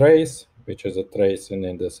a trace, which is a trace in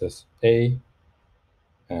indices A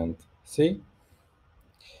and C.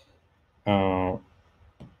 So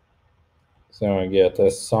I get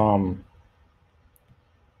a sum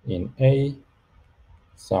in A,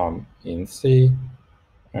 sum in C,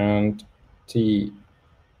 and T,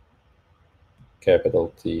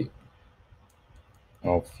 capital T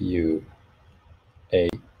of U A,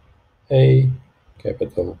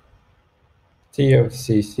 capital T of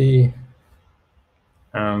CC,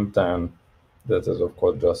 and then that is of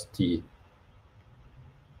course just T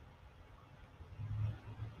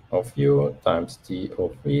of U times T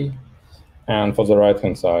of V, and for the right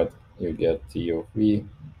hand side you get T of V,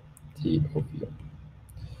 T of U.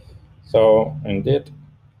 So indeed,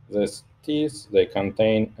 these T's, they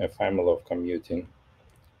contain a family of commuting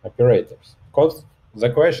operators. Because the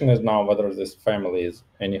question is now whether this family is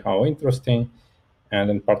anyhow interesting, and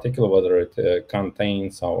in particular whether it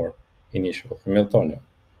contains our initial Hamiltonian.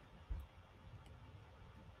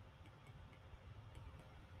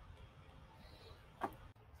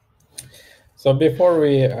 So before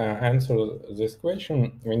we answer this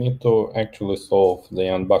question, we need to actually solve the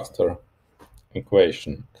Yang-Baxter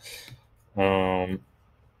equation. So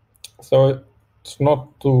it's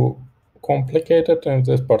not too complicated in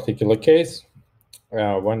this particular case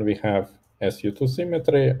when we have SU2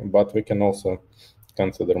 symmetry, but we can also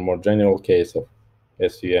consider more general case of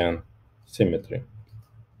SUN symmetry.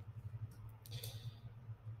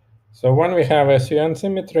 So when we have SUN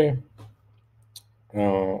symmetry,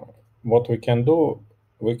 what we can do,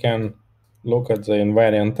 we can look at the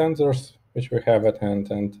invariant tensors which we have at hand,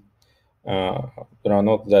 and there are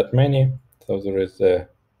not that many. So there is the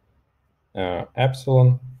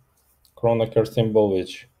epsilon Kronecker symbol,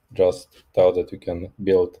 which just tells that you can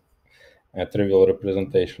build a trivial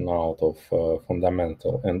representation out of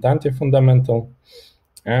fundamental and anti-fundamental.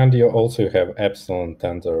 And you also have epsilon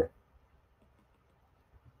tensor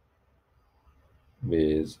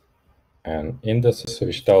with an indices,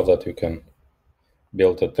 which tells that you can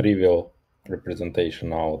build a trivial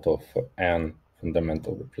representation out of n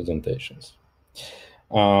fundamental representations.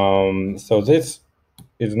 So this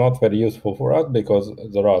is not very useful for us because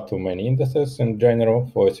there are too many indices in general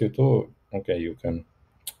for SU2. Okay, you can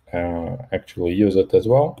actually use it as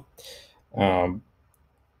well.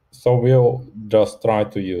 So we'll just try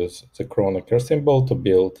to use the Kronecker symbol to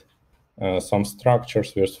build some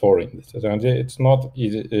structures with 4 indices. And it's not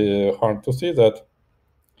easy, hard to see that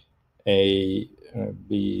A,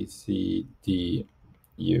 B, C, D,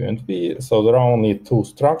 U, and V. So there are only 2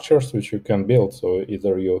 structures which you can build. So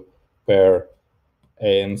either you pair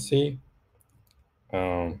A and C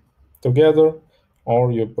together,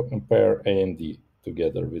 or you pair A and D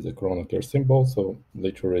together with the Kronecker symbol. So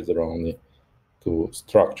literally there are only 2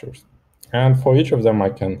 structures. And for each of them I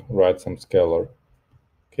can write some scalar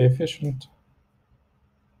coefficient.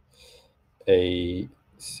 A,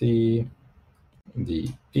 C,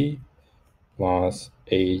 D, P plus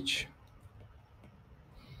H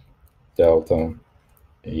delta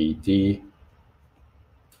AD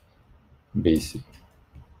BC.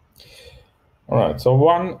 All right, so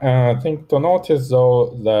one thing to notice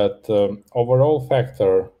though, that overall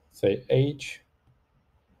factor, say H,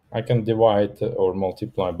 I can divide or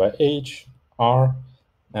multiply by H, R,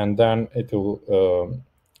 and then it will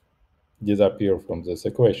disappear from this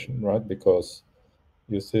equation, right? Because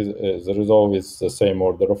you see there is always the same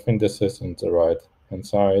order of indices on the right hand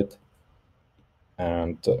side,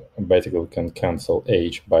 and basically we can cancel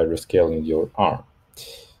H by rescaling your R.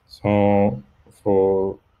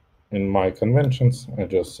 So in my conventions, I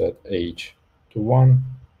just set H to 1,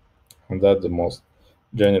 and that's the most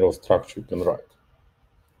general structure you can write.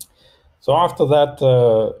 So after that,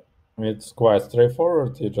 it's quite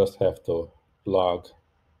straightforward. You just have to plug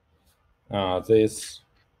this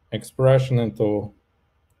expression into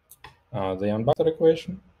the Yang-Baxter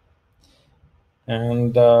equation,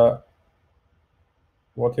 and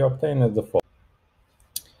what you obtain is the following.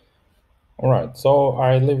 All right, so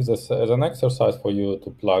I leave this as an exercise for you to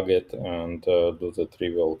plug it and do the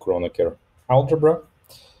trivial Kronecker algebra.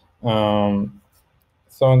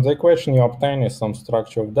 So in the equation you obtain is some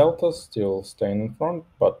structure of deltas still staying in front,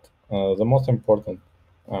 but the most important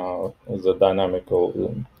is the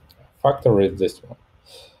dynamical factor is this one.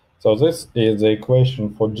 So this is the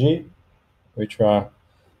equation for G, which we are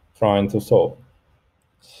trying to solve.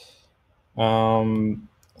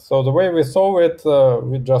 So the way we solve it,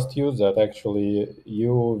 we just use that actually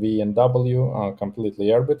u, v, and w are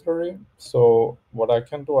completely arbitrary. So what I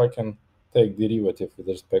can do, I can take derivative with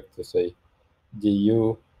respect to, say,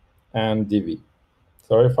 du and dv.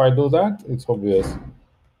 So if I do that, it's obvious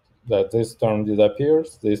that this term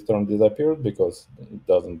disappears, because it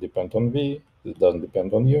doesn't depend on v, it doesn't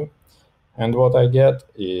depend on u. And what I get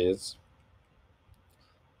is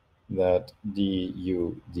that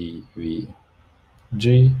du dv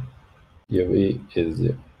g uv is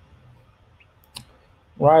 0.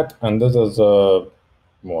 Right, and this is a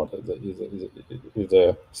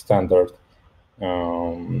standard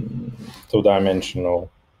two-dimensional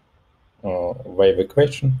wave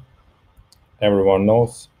equation. Everyone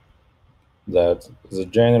knows that the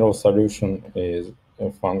general solution is a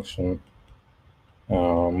function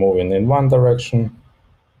moving in one direction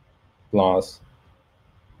plus,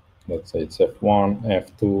 let's say it's f1,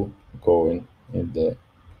 f2 going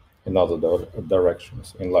in other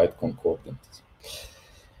directions in light concordance.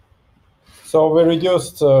 So we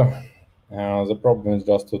reduced the problem is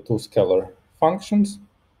just to two scalar functions.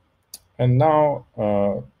 And now,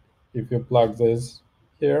 if you plug this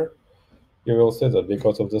here, you will see that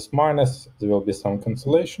because of this minus, there will be some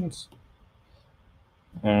cancellations.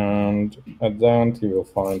 And at the end, you will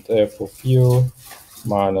find f of u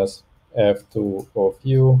minus f2 of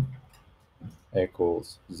u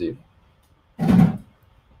equals 0.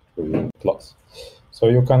 Plus. So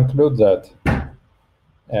you conclude that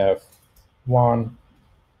f1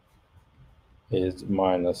 is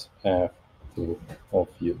minus f2 of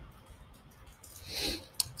u.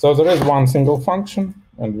 So there is one single function,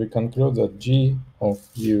 and we conclude that g of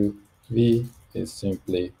u v is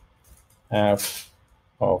simply f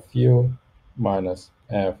of u minus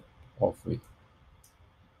f of v.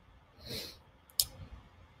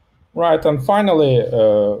 Right, and finally,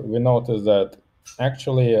 we notice that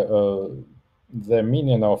actually the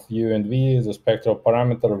meaning of u and v, the spectral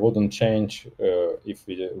parameter, wouldn't change if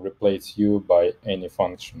we replace u by any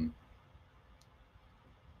function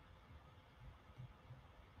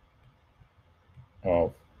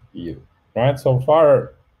of u. Right, so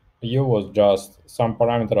far u was just some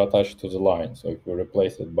parameter attached to the line. So if we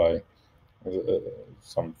replace it by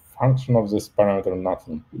some function of this parameter,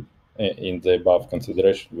 nothing in the above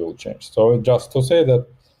consideration will change. So just to say that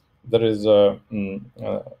there is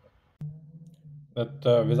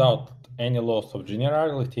without any loss of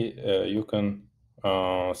generality, you can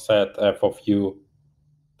set f of u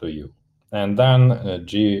to u, and then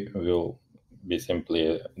g will be simply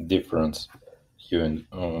a difference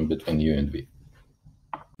between u and v.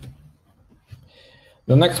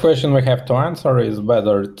 The next question we have to answer is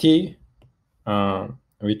whether t,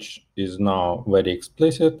 which is now very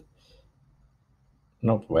explicit,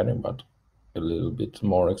 not very, but a little bit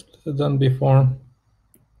more explicit than before,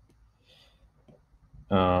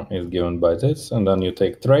 is given by this, and then you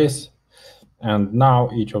take trace, and now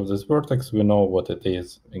each of these vertex, we know what it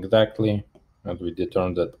is exactly, and we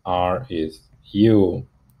determine that r is u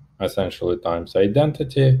essentially times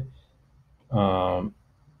identity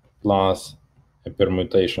plus a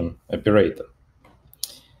permutation operator.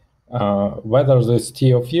 Whether this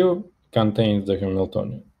t of u contains the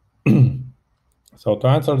Hamiltonian. So to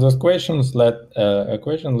answer those questions,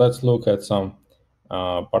 let's look at some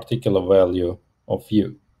particular value of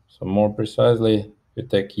u. So more precisely, we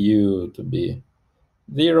take u to be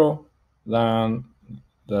 0, then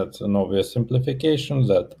that's an obvious simplification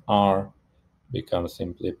that r becomes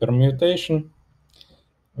simply permutation,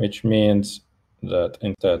 which means that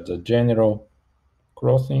instead the general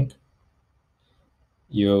crossing,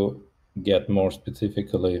 you get more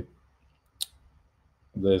specifically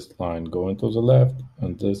this line going to the left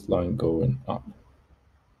and this line going up.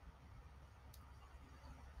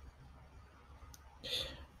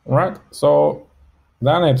 Right, so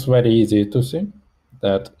then it's very easy to see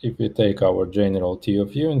that if we take our general t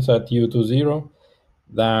of u and set u to 0,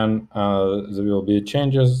 then there will be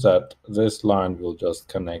changes that this line will just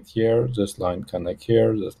connect here, this line connect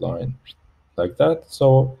here, this line like that.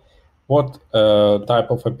 So what type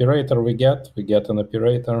of operator we get? We get an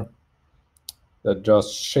operator that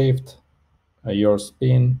just shift your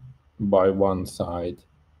spin by one side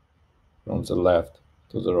from the left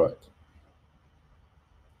to the right.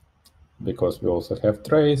 Because we also have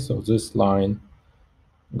trace, so this line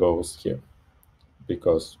goes here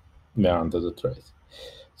because we are under the trace.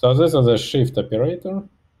 So this is a shift operator.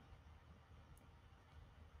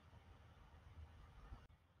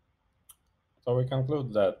 So we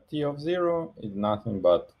conclude that t of 0 is nothing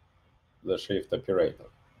but the shift operator.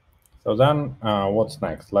 So then what's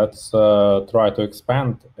next? Let's try to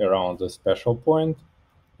expand around the special point,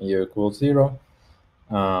 u equals 0.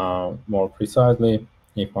 more precisely,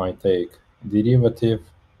 if I take derivative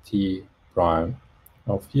t prime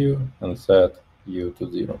of u and set u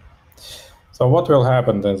to 0. So what will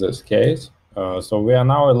happen in this case? So we are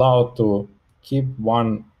now allowed to keep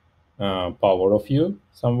one power of u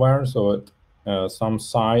somewhere, so some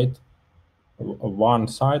side, one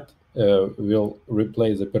side will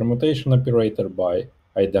replace the permutation operator by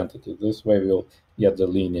identity. This way we'll get the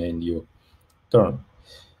linear in u term.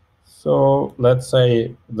 So let's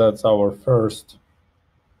say that's our first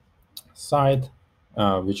side,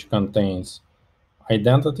 which contains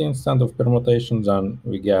identity instead of permutation. Then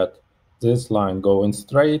we get this line going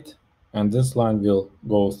straight, and this line will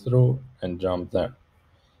go through and jump there.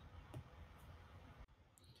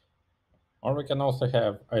 Or we can also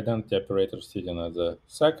have identity operator sitting at the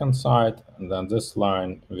second side, and then this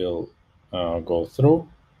line will go through,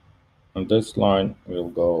 and this line will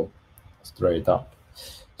go straight up.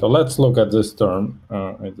 So let's look at this term.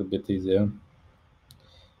 It's a bit easier.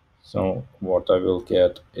 So what I will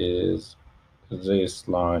get is this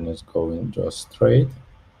line is going just straight,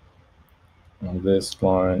 and this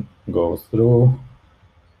line goes through,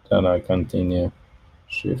 then I continue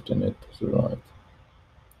shifting it to the right.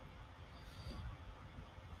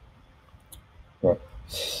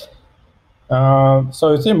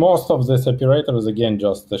 So you see most of this operator is again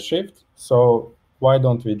just the shift. So why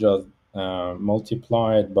don't we just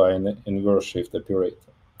multiply it by an inverse shift operator?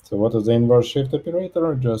 So what is the inverse shift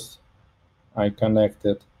operator? Just I connect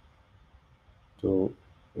it to,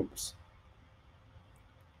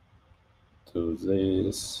 to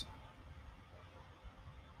this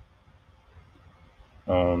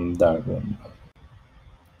diagram.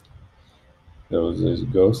 So this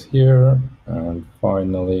goes here, and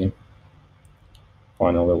finally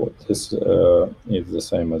what this is the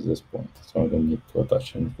same as this point, so I don't need to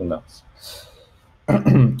attach anything else.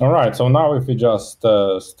 All right, so now if we just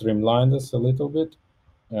streamline this a little bit,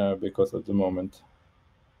 because at the moment,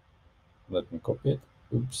 let me copy it.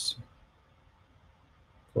 Oops,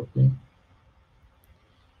 copy.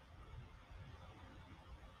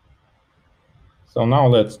 So now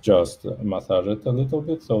let's just massage it a little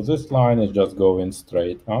bit. So this line is just going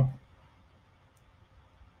straight up.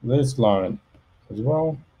 This line as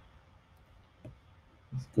well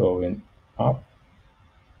is going up.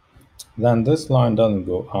 Then this line doesn't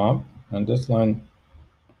go up, and this line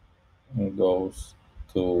goes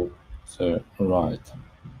to the right.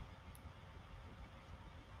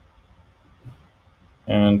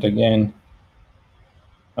 And again,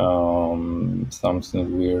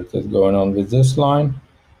 something weird is going on with this line,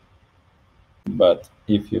 but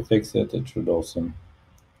if you fix it, it should also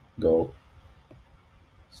go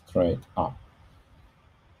straight up.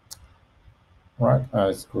 Right,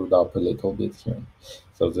 I screwed up a little bit here.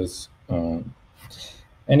 So this,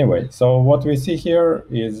 anyway, so what we see here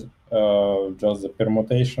is just the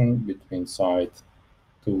permutation between side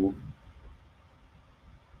 2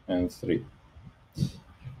 and 3.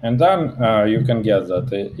 And then you can get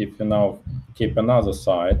that if you now keep another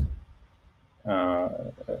side,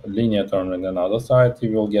 linear term in another side,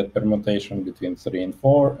 you will get permutation between 3 and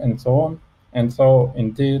 4, and so on. And so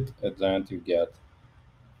indeed, at the end, you get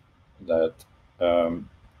that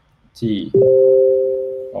t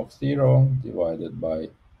of 0 divided by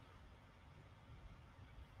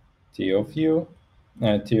t of u,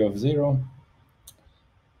 t of 0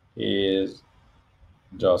 is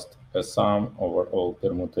just a sum over all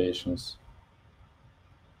permutations.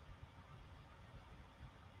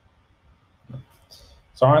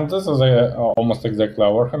 So, and this is almost exactly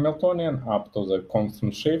our Hamiltonian up to the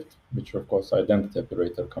constant shift, which of course identity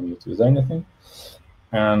operator commutes with anything,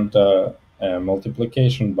 and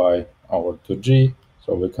multiplication by our 2g.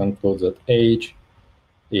 So we conclude that h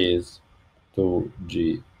is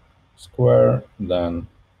 2g squared, then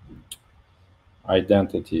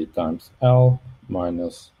identity times L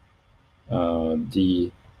minus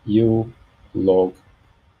du log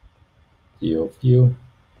t of u,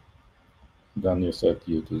 then you set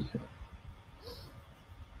u to 0.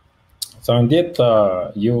 So indeed,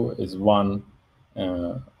 u is one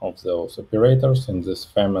of those operators in this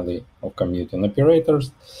family of commuting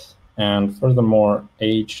operators. And furthermore,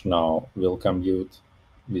 h now will commute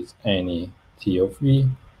with any t of v,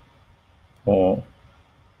 or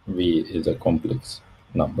v is a complex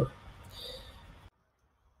number.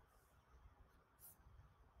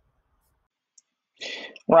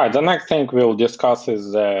 Right, the next thing we'll discuss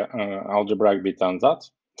is algebraic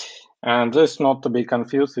beta-ansatz. And this not to be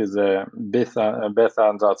confused with the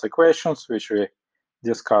beta-ansatz equations, which we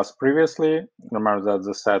discussed previously. Remember that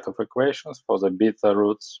the set of equations for the beta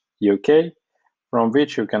roots uk, from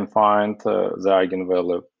which you can find the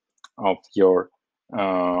eigenvalue of your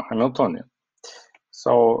Hamiltonian.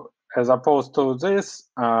 So as opposed to this,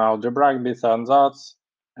 algebraic bit ansatz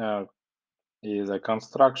is a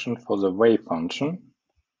construction for the wave function,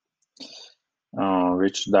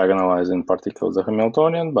 which diagonalizes in particular the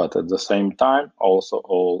Hamiltonian, but at the same time also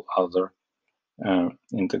all other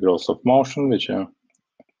integrals of motion which are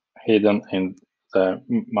hidden in the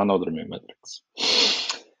monodromy matrix.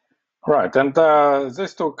 Right, and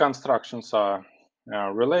these two constructions are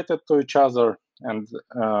related to each other, and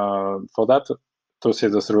for that, to see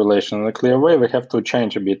this relation in a clear way, we have to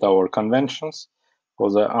change a bit our conventions.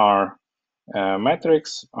 For the R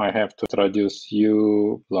matrix, I have to introduce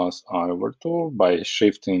U plus I over 2 by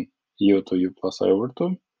shifting U to U plus I over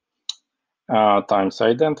 2 times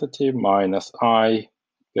identity minus I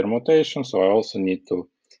permutation. So I also need to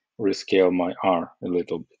rescale my R a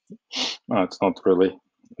little bit. It's not really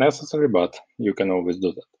necessary, but you can always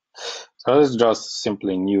do that. So this is just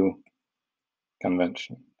simply new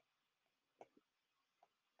convention,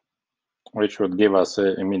 which would give us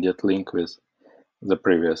an immediate link with the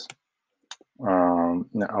previous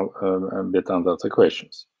bit ansatz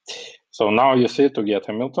equations. So now you see, to get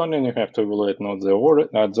Hamiltonian, you have to evaluate not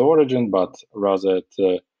at the origin, but rather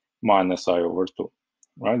at minus I over 2,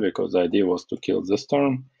 right? Because the idea was to kill this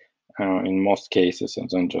term in most cases and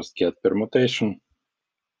then just get permutation,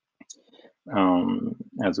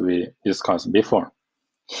 as we discussed before.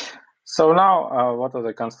 So now, what are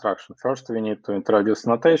the construction? First, we need to introduce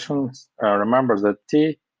notations. Remember that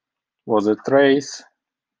T was a trace,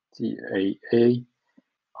 TAA,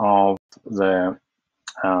 of the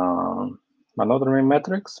monodromy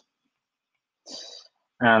matrix.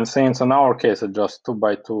 And since in our case it's just 2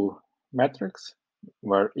 by 2 matrix,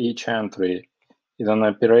 where each entry is an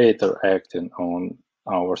operator acting on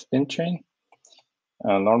our spin chain,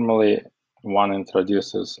 normally one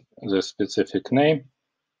introduces the specific name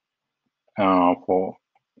for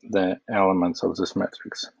the elements of this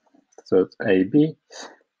matrix. So it's AB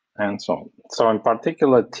and so on. So in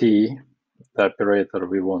particular, T, the operator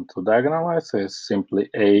we want to diagonalize, is simply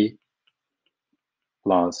A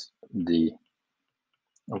plus D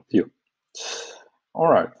of U. All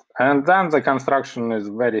right, and then the construction is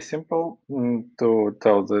very simple to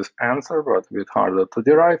tell this answer, but a bit harder to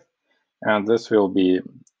derive. And this will be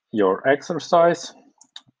your exercise,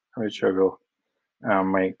 which I will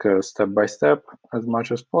make step by step as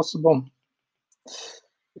much as possible,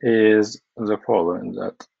 is the following: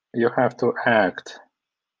 that you have to act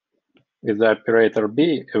with the operator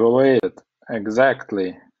B evaluated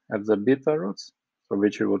exactly at the beta roots, so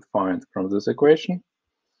which you would find from this equation.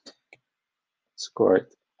 It's quite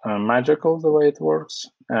magical the way it works.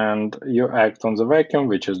 And you act on the vacuum,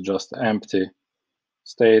 which is just empty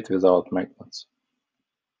state without magnets,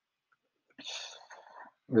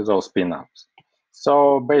 without spin-ups.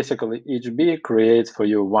 So basically each B creates for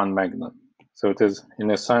you one magnet. So it is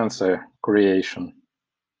in a sense a creation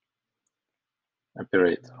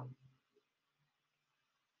operator.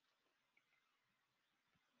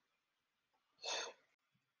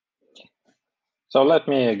 So let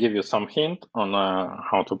me give you some hint on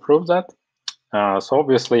how to prove that. So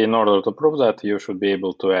obviously, in order to prove that, you should be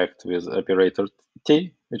able to act with operator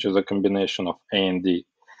T, which is a combination of A and D.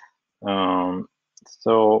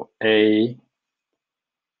 So A,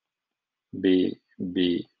 B,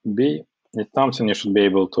 B, B, it's something you should be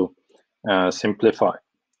able to simplify.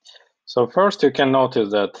 So first, you can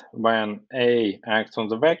notice that when A acts on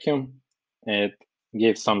the vacuum, it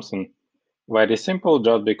gives something very simple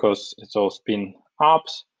just because it's all spin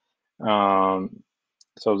ups.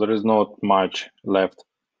 So there is not much left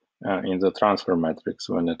in the transfer matrix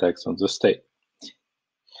when it acts on the state.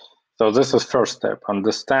 So this is first step,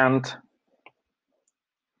 understand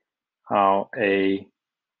how A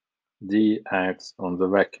D acts on the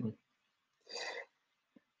vacuum.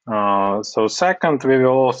 So second, we will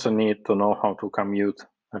also need to know how to commute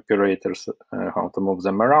operators, how to move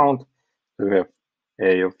them around. We have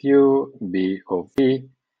A of U, B of V,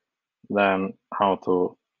 then how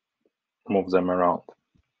to move them around.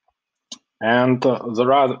 And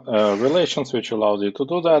there are relations which allow you to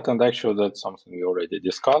do that, and actually that's something we already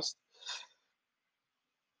discussed.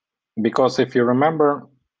 Because if you remember,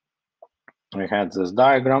 we had this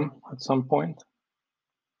diagram at some point.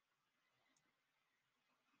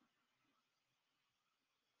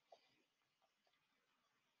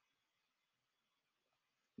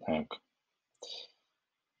 Okay.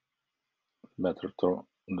 Better to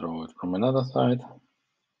draw it from another side.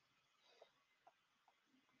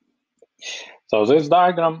 So this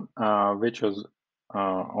diagram, which is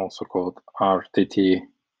also called RTT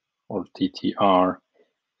or TTR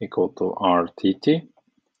equal to RTT.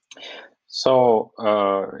 So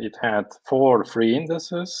it had 4 free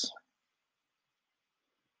indices.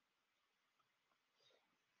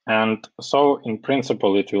 And so in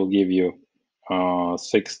principle, it will give you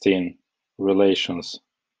 16 relations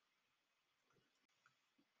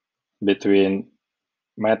between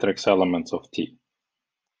matrix elements of T,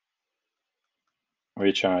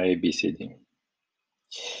 which are A, B, C, D.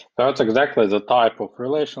 That's exactly the type of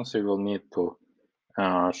relations you will need to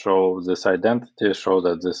show this identity, show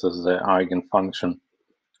that this is the eigenfunction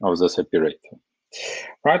of this operator.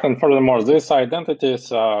 Right, and furthermore, these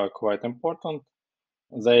identities are quite important.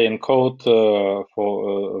 They encode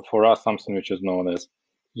for us something which is known as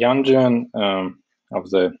Yangian of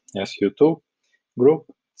the SU2 group.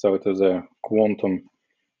 So it is a quantum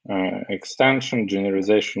extension,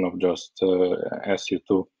 generalization of just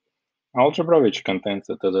SU2 algebra, which contains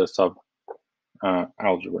it as a sub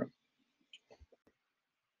algebra.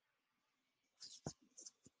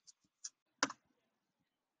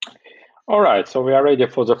 All right, so we are ready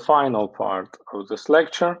for the final part of this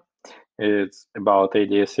lecture. It's about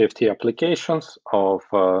AdS CFT applications of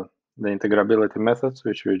the integrability methods,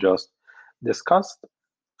 which we just discussed.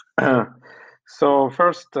 So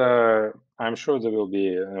first, I'm sure there will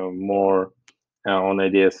be more on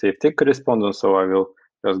AdS CFT correspondence, so I will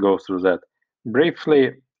just go through that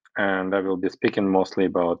briefly, and I will be speaking mostly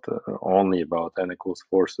about only about n equals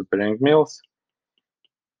 4 superring mills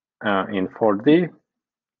in 4D,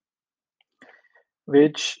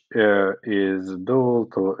 which is dual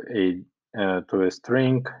to a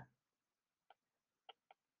string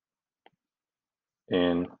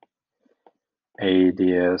in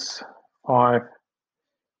AdS 5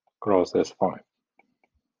 cross S5.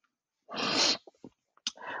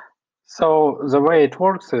 So the way it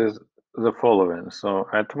works is the following. So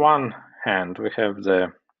at one hand, we have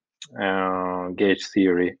the gauge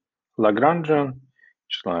theory Lagrangian,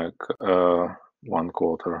 which is like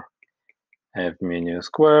 1/4 f mu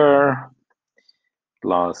square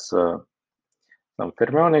plus some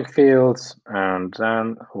fermionic fields, and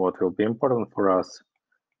then what will be important for us,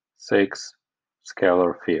 6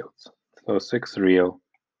 scalar fields. So 6 real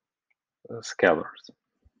scalars.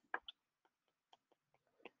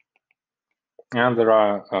 And there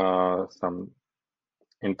are some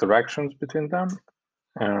interactions between them.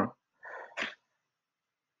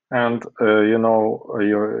 And you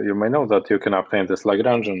may know that you can obtain this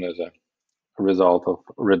Lagrangian as a result of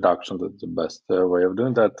reduction. That's the best way of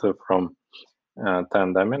doing that from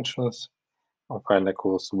 10 dimensions of n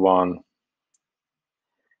equals 1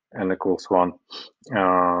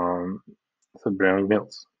 Supering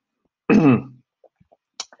mills.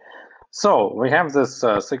 So we have this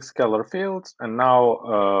 6 scalar fields, and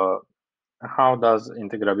now how does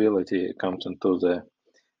integrability comes into the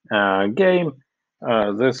game?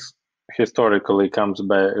 This historically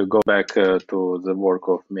go back to the work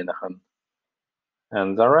of Minahan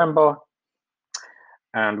and Zaremba,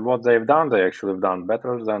 and what they've done, they actually have done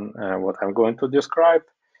better than what I'm going to describe.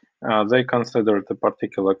 They considered a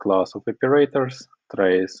particular class of operators,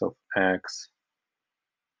 trace of x,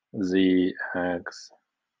 z, x,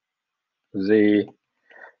 z,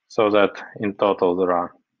 so that in total there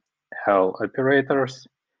are L operators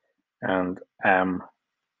and m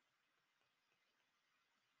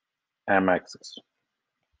x's,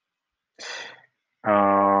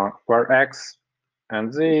 where x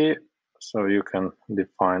and z, so you can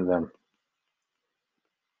define them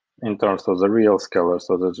in terms of the real scalar,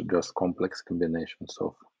 so that's just complex combinations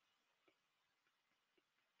of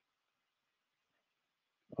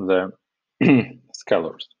the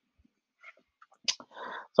scalars.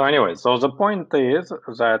 So anyway, so the point is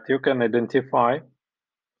that you can identify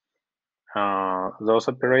those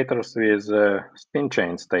operators with spin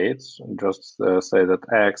chain states. Just say that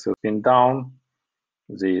x is spin down,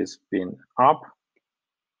 z is spin up,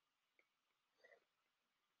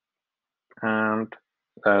 and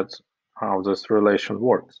that's how this relation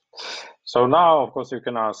works. So now, of course, you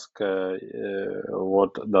can ask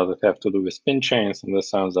what does it have to do with spin chains, in the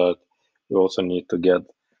sense that you also need to get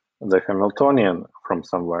the Hamiltonian from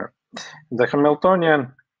somewhere. The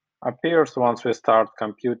Hamiltonian appears once we start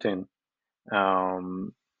computing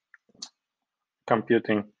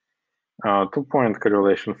two-point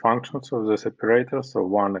correlation functions of this operator. So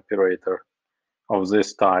one operator of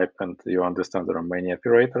this type, and you understand there are many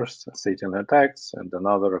operators sitting at x, and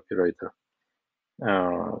another operator,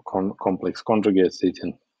 complex conjugate,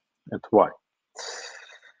 sitting at y.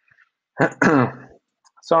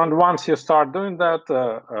 So, and once you start doing that,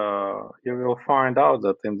 you will find out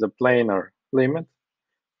that in the planar limit,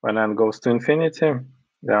 when n goes to infinity,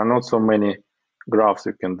 there are not so many graphs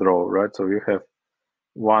you can draw, right? So you have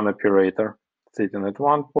one operator sitting at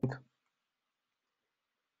one point,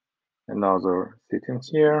 another sitting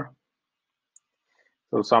here.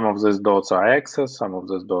 So some of these dots are x's, some of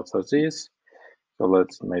these dots are these. So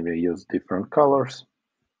let's maybe use different colors.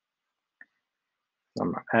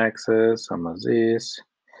 Some are x's, some are these.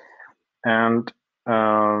 And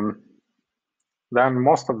then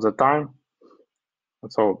most of the time,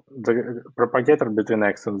 so the propagator between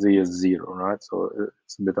x and z is 0, right? So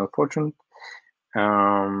it's a bit unfortunate.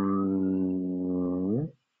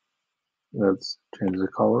 Let's change the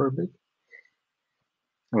color a bit,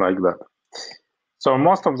 like that. So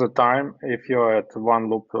most of the time, if you're at one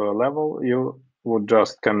loop level, you would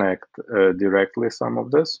just connect directly some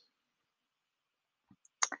of this.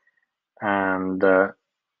 And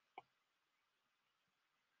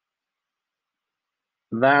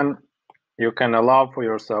then you can allow for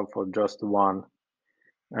yourself for just one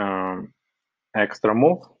extra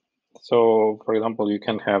move. So for example, you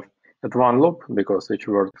can have at one loop, because each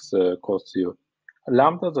vertex costs you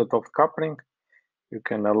lambda, that of coupling, you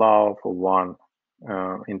can allow for one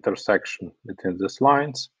intersection between these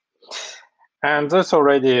lines. And this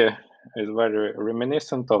already is very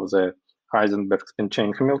reminiscent of the Heisenberg spin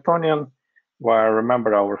chain Hamiltonian, where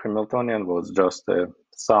remember our Hamiltonian was just a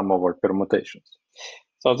sum over permutations.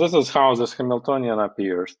 So this is how this Hamiltonian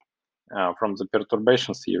appears from the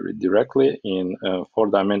perturbation theory directly in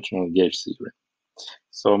four-dimensional gauge theory.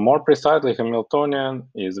 So more precisely, Hamiltonian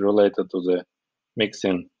is related to the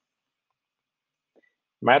mixing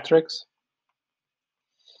matrix,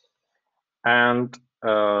 and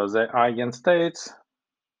the eigenstates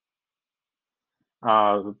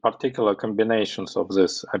are particular combinations of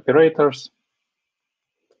these operators.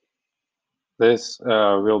 This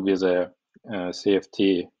will be the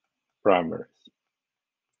CFT primaries.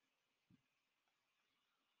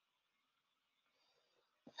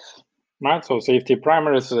 Right, so CFT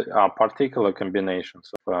primaries are particular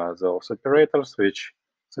combinations of those operators which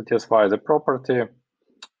satisfy the property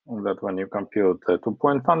that when you compute a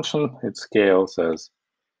two-point function, it scales as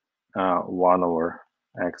 1 over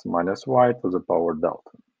x minus y to the power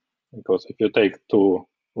delta. Because if you take two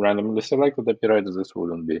randomly selected operators, this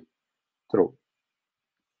wouldn't be true.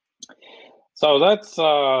 So that's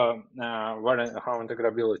how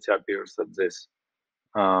integrability appears at this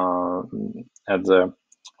at the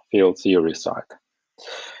field theory side.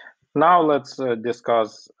 Now let's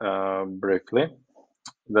discuss briefly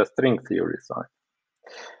the string theory side.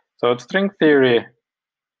 So at string theory,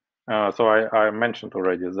 so I mentioned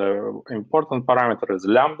already, the important parameter is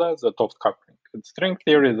lambda, the top coupling. In string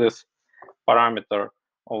theory, this parameter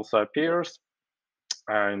also appears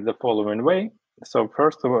in the following way. So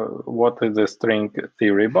first of all, what is the string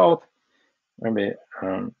theory about? Maybe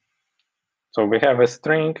so we have a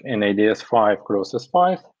string in AdS 5 crosses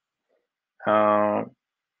 5. Let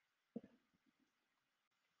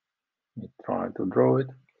me try to draw it.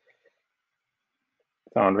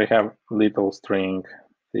 So we have little string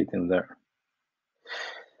sitting there.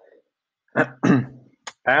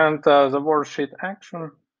 And the worksheet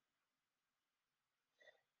action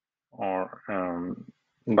or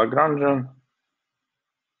Lagrangian,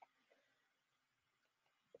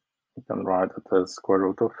 you can write it as square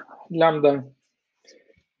root of lambda,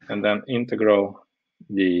 and then integral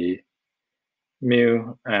the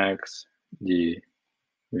mu x d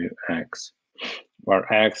mu x,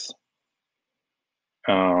 where x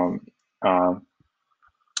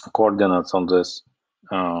coordinates on this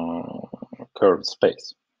curved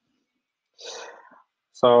space.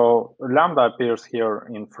 So lambda appears here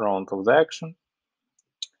in front of the action.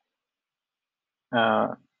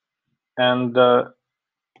 And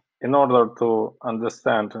in order to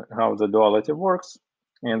understand how the duality works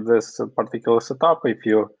in this particular setup,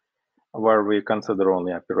 where we consider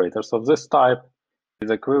only operators of this type,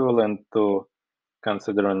 is equivalent to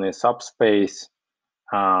considering a subspace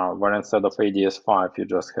where instead of AdS5 you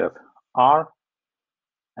just have R,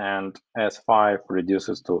 and S5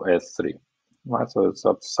 reduces to S3. Right? So it's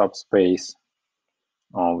a subspace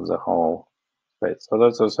of the whole space. So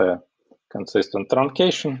this is a consistent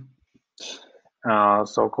truncation,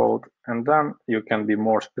 so-called, and then you can be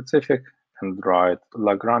more specific and write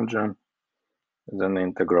Lagrangian as an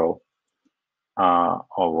integral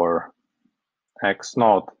over x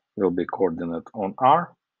naught will be coordinate on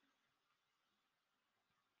R,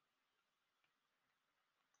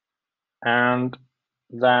 and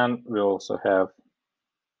then we also have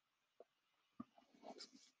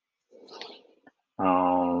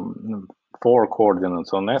four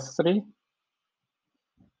coordinates on S3.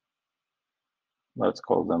 Let's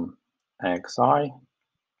call them xi,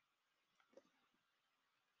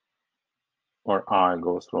 where I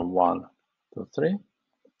goes from 1 to 3.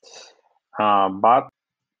 But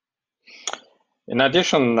In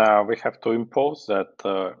addition, we have to impose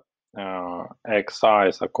that xi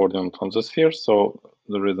is according to the sphere, so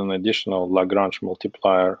there is an additional Lagrange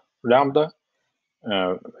multiplier lambda,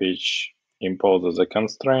 which imposes a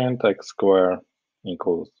constraint x squared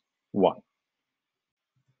equals 1.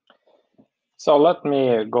 So let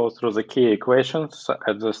me go through the key equations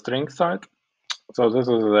at the string side. So this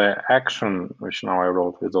is the action, which now I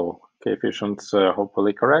wrote with all coefficients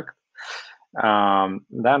hopefully correct.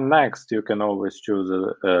 Then next, you can always choose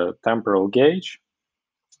a temporal gauge,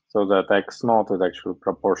 so that x naught is actually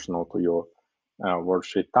proportional to your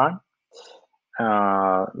worksheet time.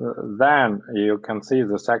 Then you can see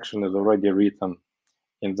the section is already written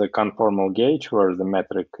in the conformal gauge, where the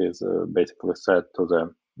metric is basically set to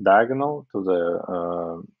the diagonal, to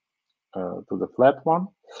the flat one.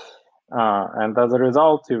 And as a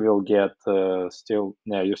result, you will get you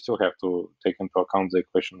still have to take into account the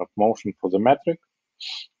equation of motion for the metric,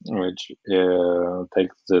 which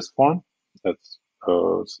takes this form. That's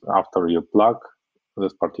after you plug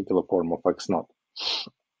this particular form of x naught,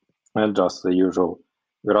 and just the usual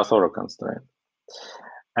Virasoro constraint.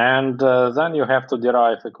 And then you have to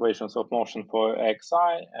derive equations of motion for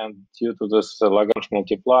xi, and due to this Lagrange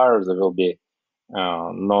multiplier, there will be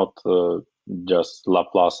not just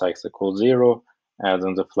Laplace x equals 0 as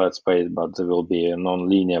in the flat space, but there will be a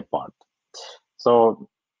non-linear part. So,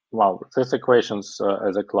 well, these equations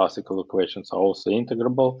as a classical equations are also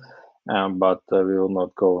integrable, but we will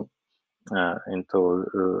not go into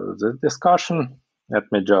this discussion. Let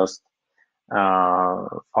me just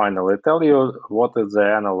finally tell you what is the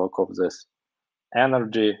analog of this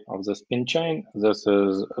energy of the spin chain. This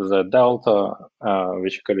is the delta,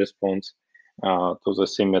 which corresponds to the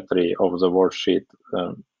symmetry of the worksheet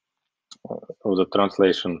of the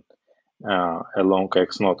translation along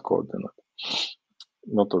x naught coordinate,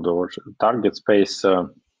 not to the worksheet, target space,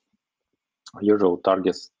 usual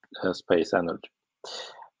target space energy.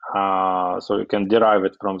 So you can derive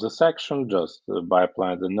it from the section just by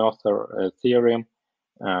applying the Noether theorem,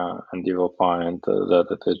 and you will find that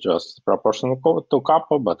it is just proportional to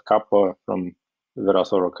kappa, but kappa from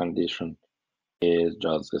Virasoro condition is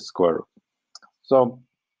just the square root. So,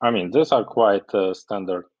 I mean, these are quite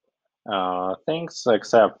standard things,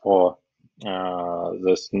 except for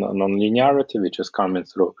this non-linearity, which is coming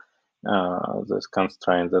through this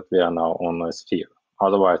constraint that we are now on a sphere.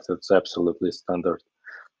 Otherwise, it's absolutely standard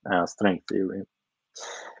string theory.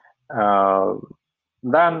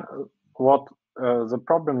 Then what the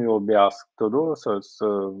problem you will be asked to do, so it's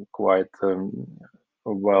quite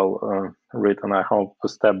well written, I hope,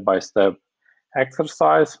 step-by-step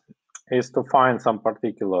exercise, is to find some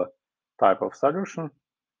particular type of solution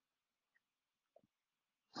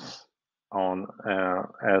on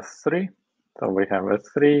S3. So we have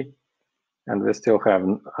S3, and we still have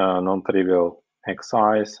non-trivial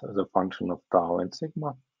xi's as a function of tau and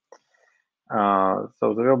sigma.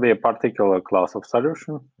 So there will be a particular class of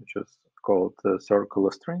solution, which is called the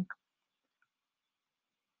circular string.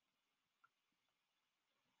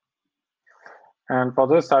 And for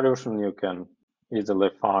this solution, you can easily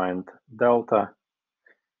find delta,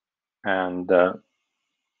 and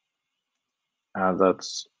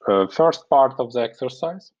that's first part of the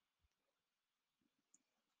exercise.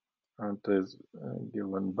 It is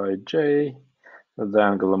given by J, the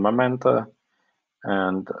angular momenta,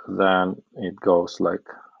 and then it goes like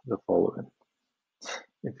the following.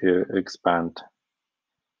 If you expand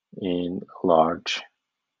in large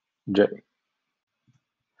J.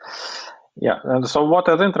 Yeah, and so what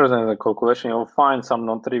is interesting in the calculation, you'll find some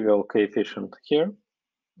non-trivial coefficient here.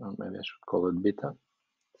 Maybe I should call it beta.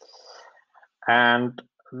 And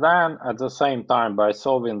then at the same time, by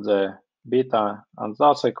solving the beta and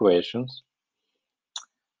those equations,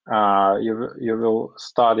 you will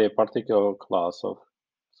study a particular class of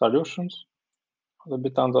solutions of the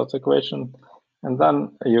beta and those equation, and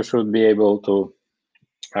then you should be able to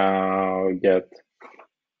get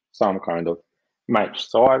some kind of match.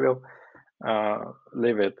 So I will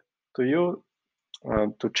leave it to you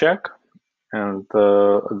to check, and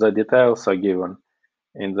the details are given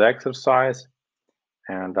in the exercise,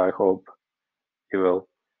 and I hope you will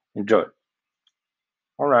enjoy.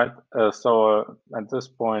 All right, so at this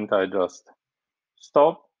point I just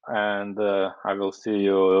stop, and I will see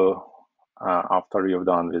you after you've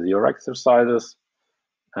done with your exercises.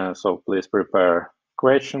 So please prepare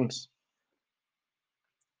questions,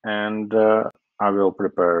 and I will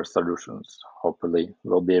prepare solutions. Hopefully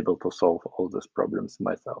we'll be able to solve all these problems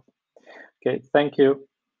myself. Okay, thank you.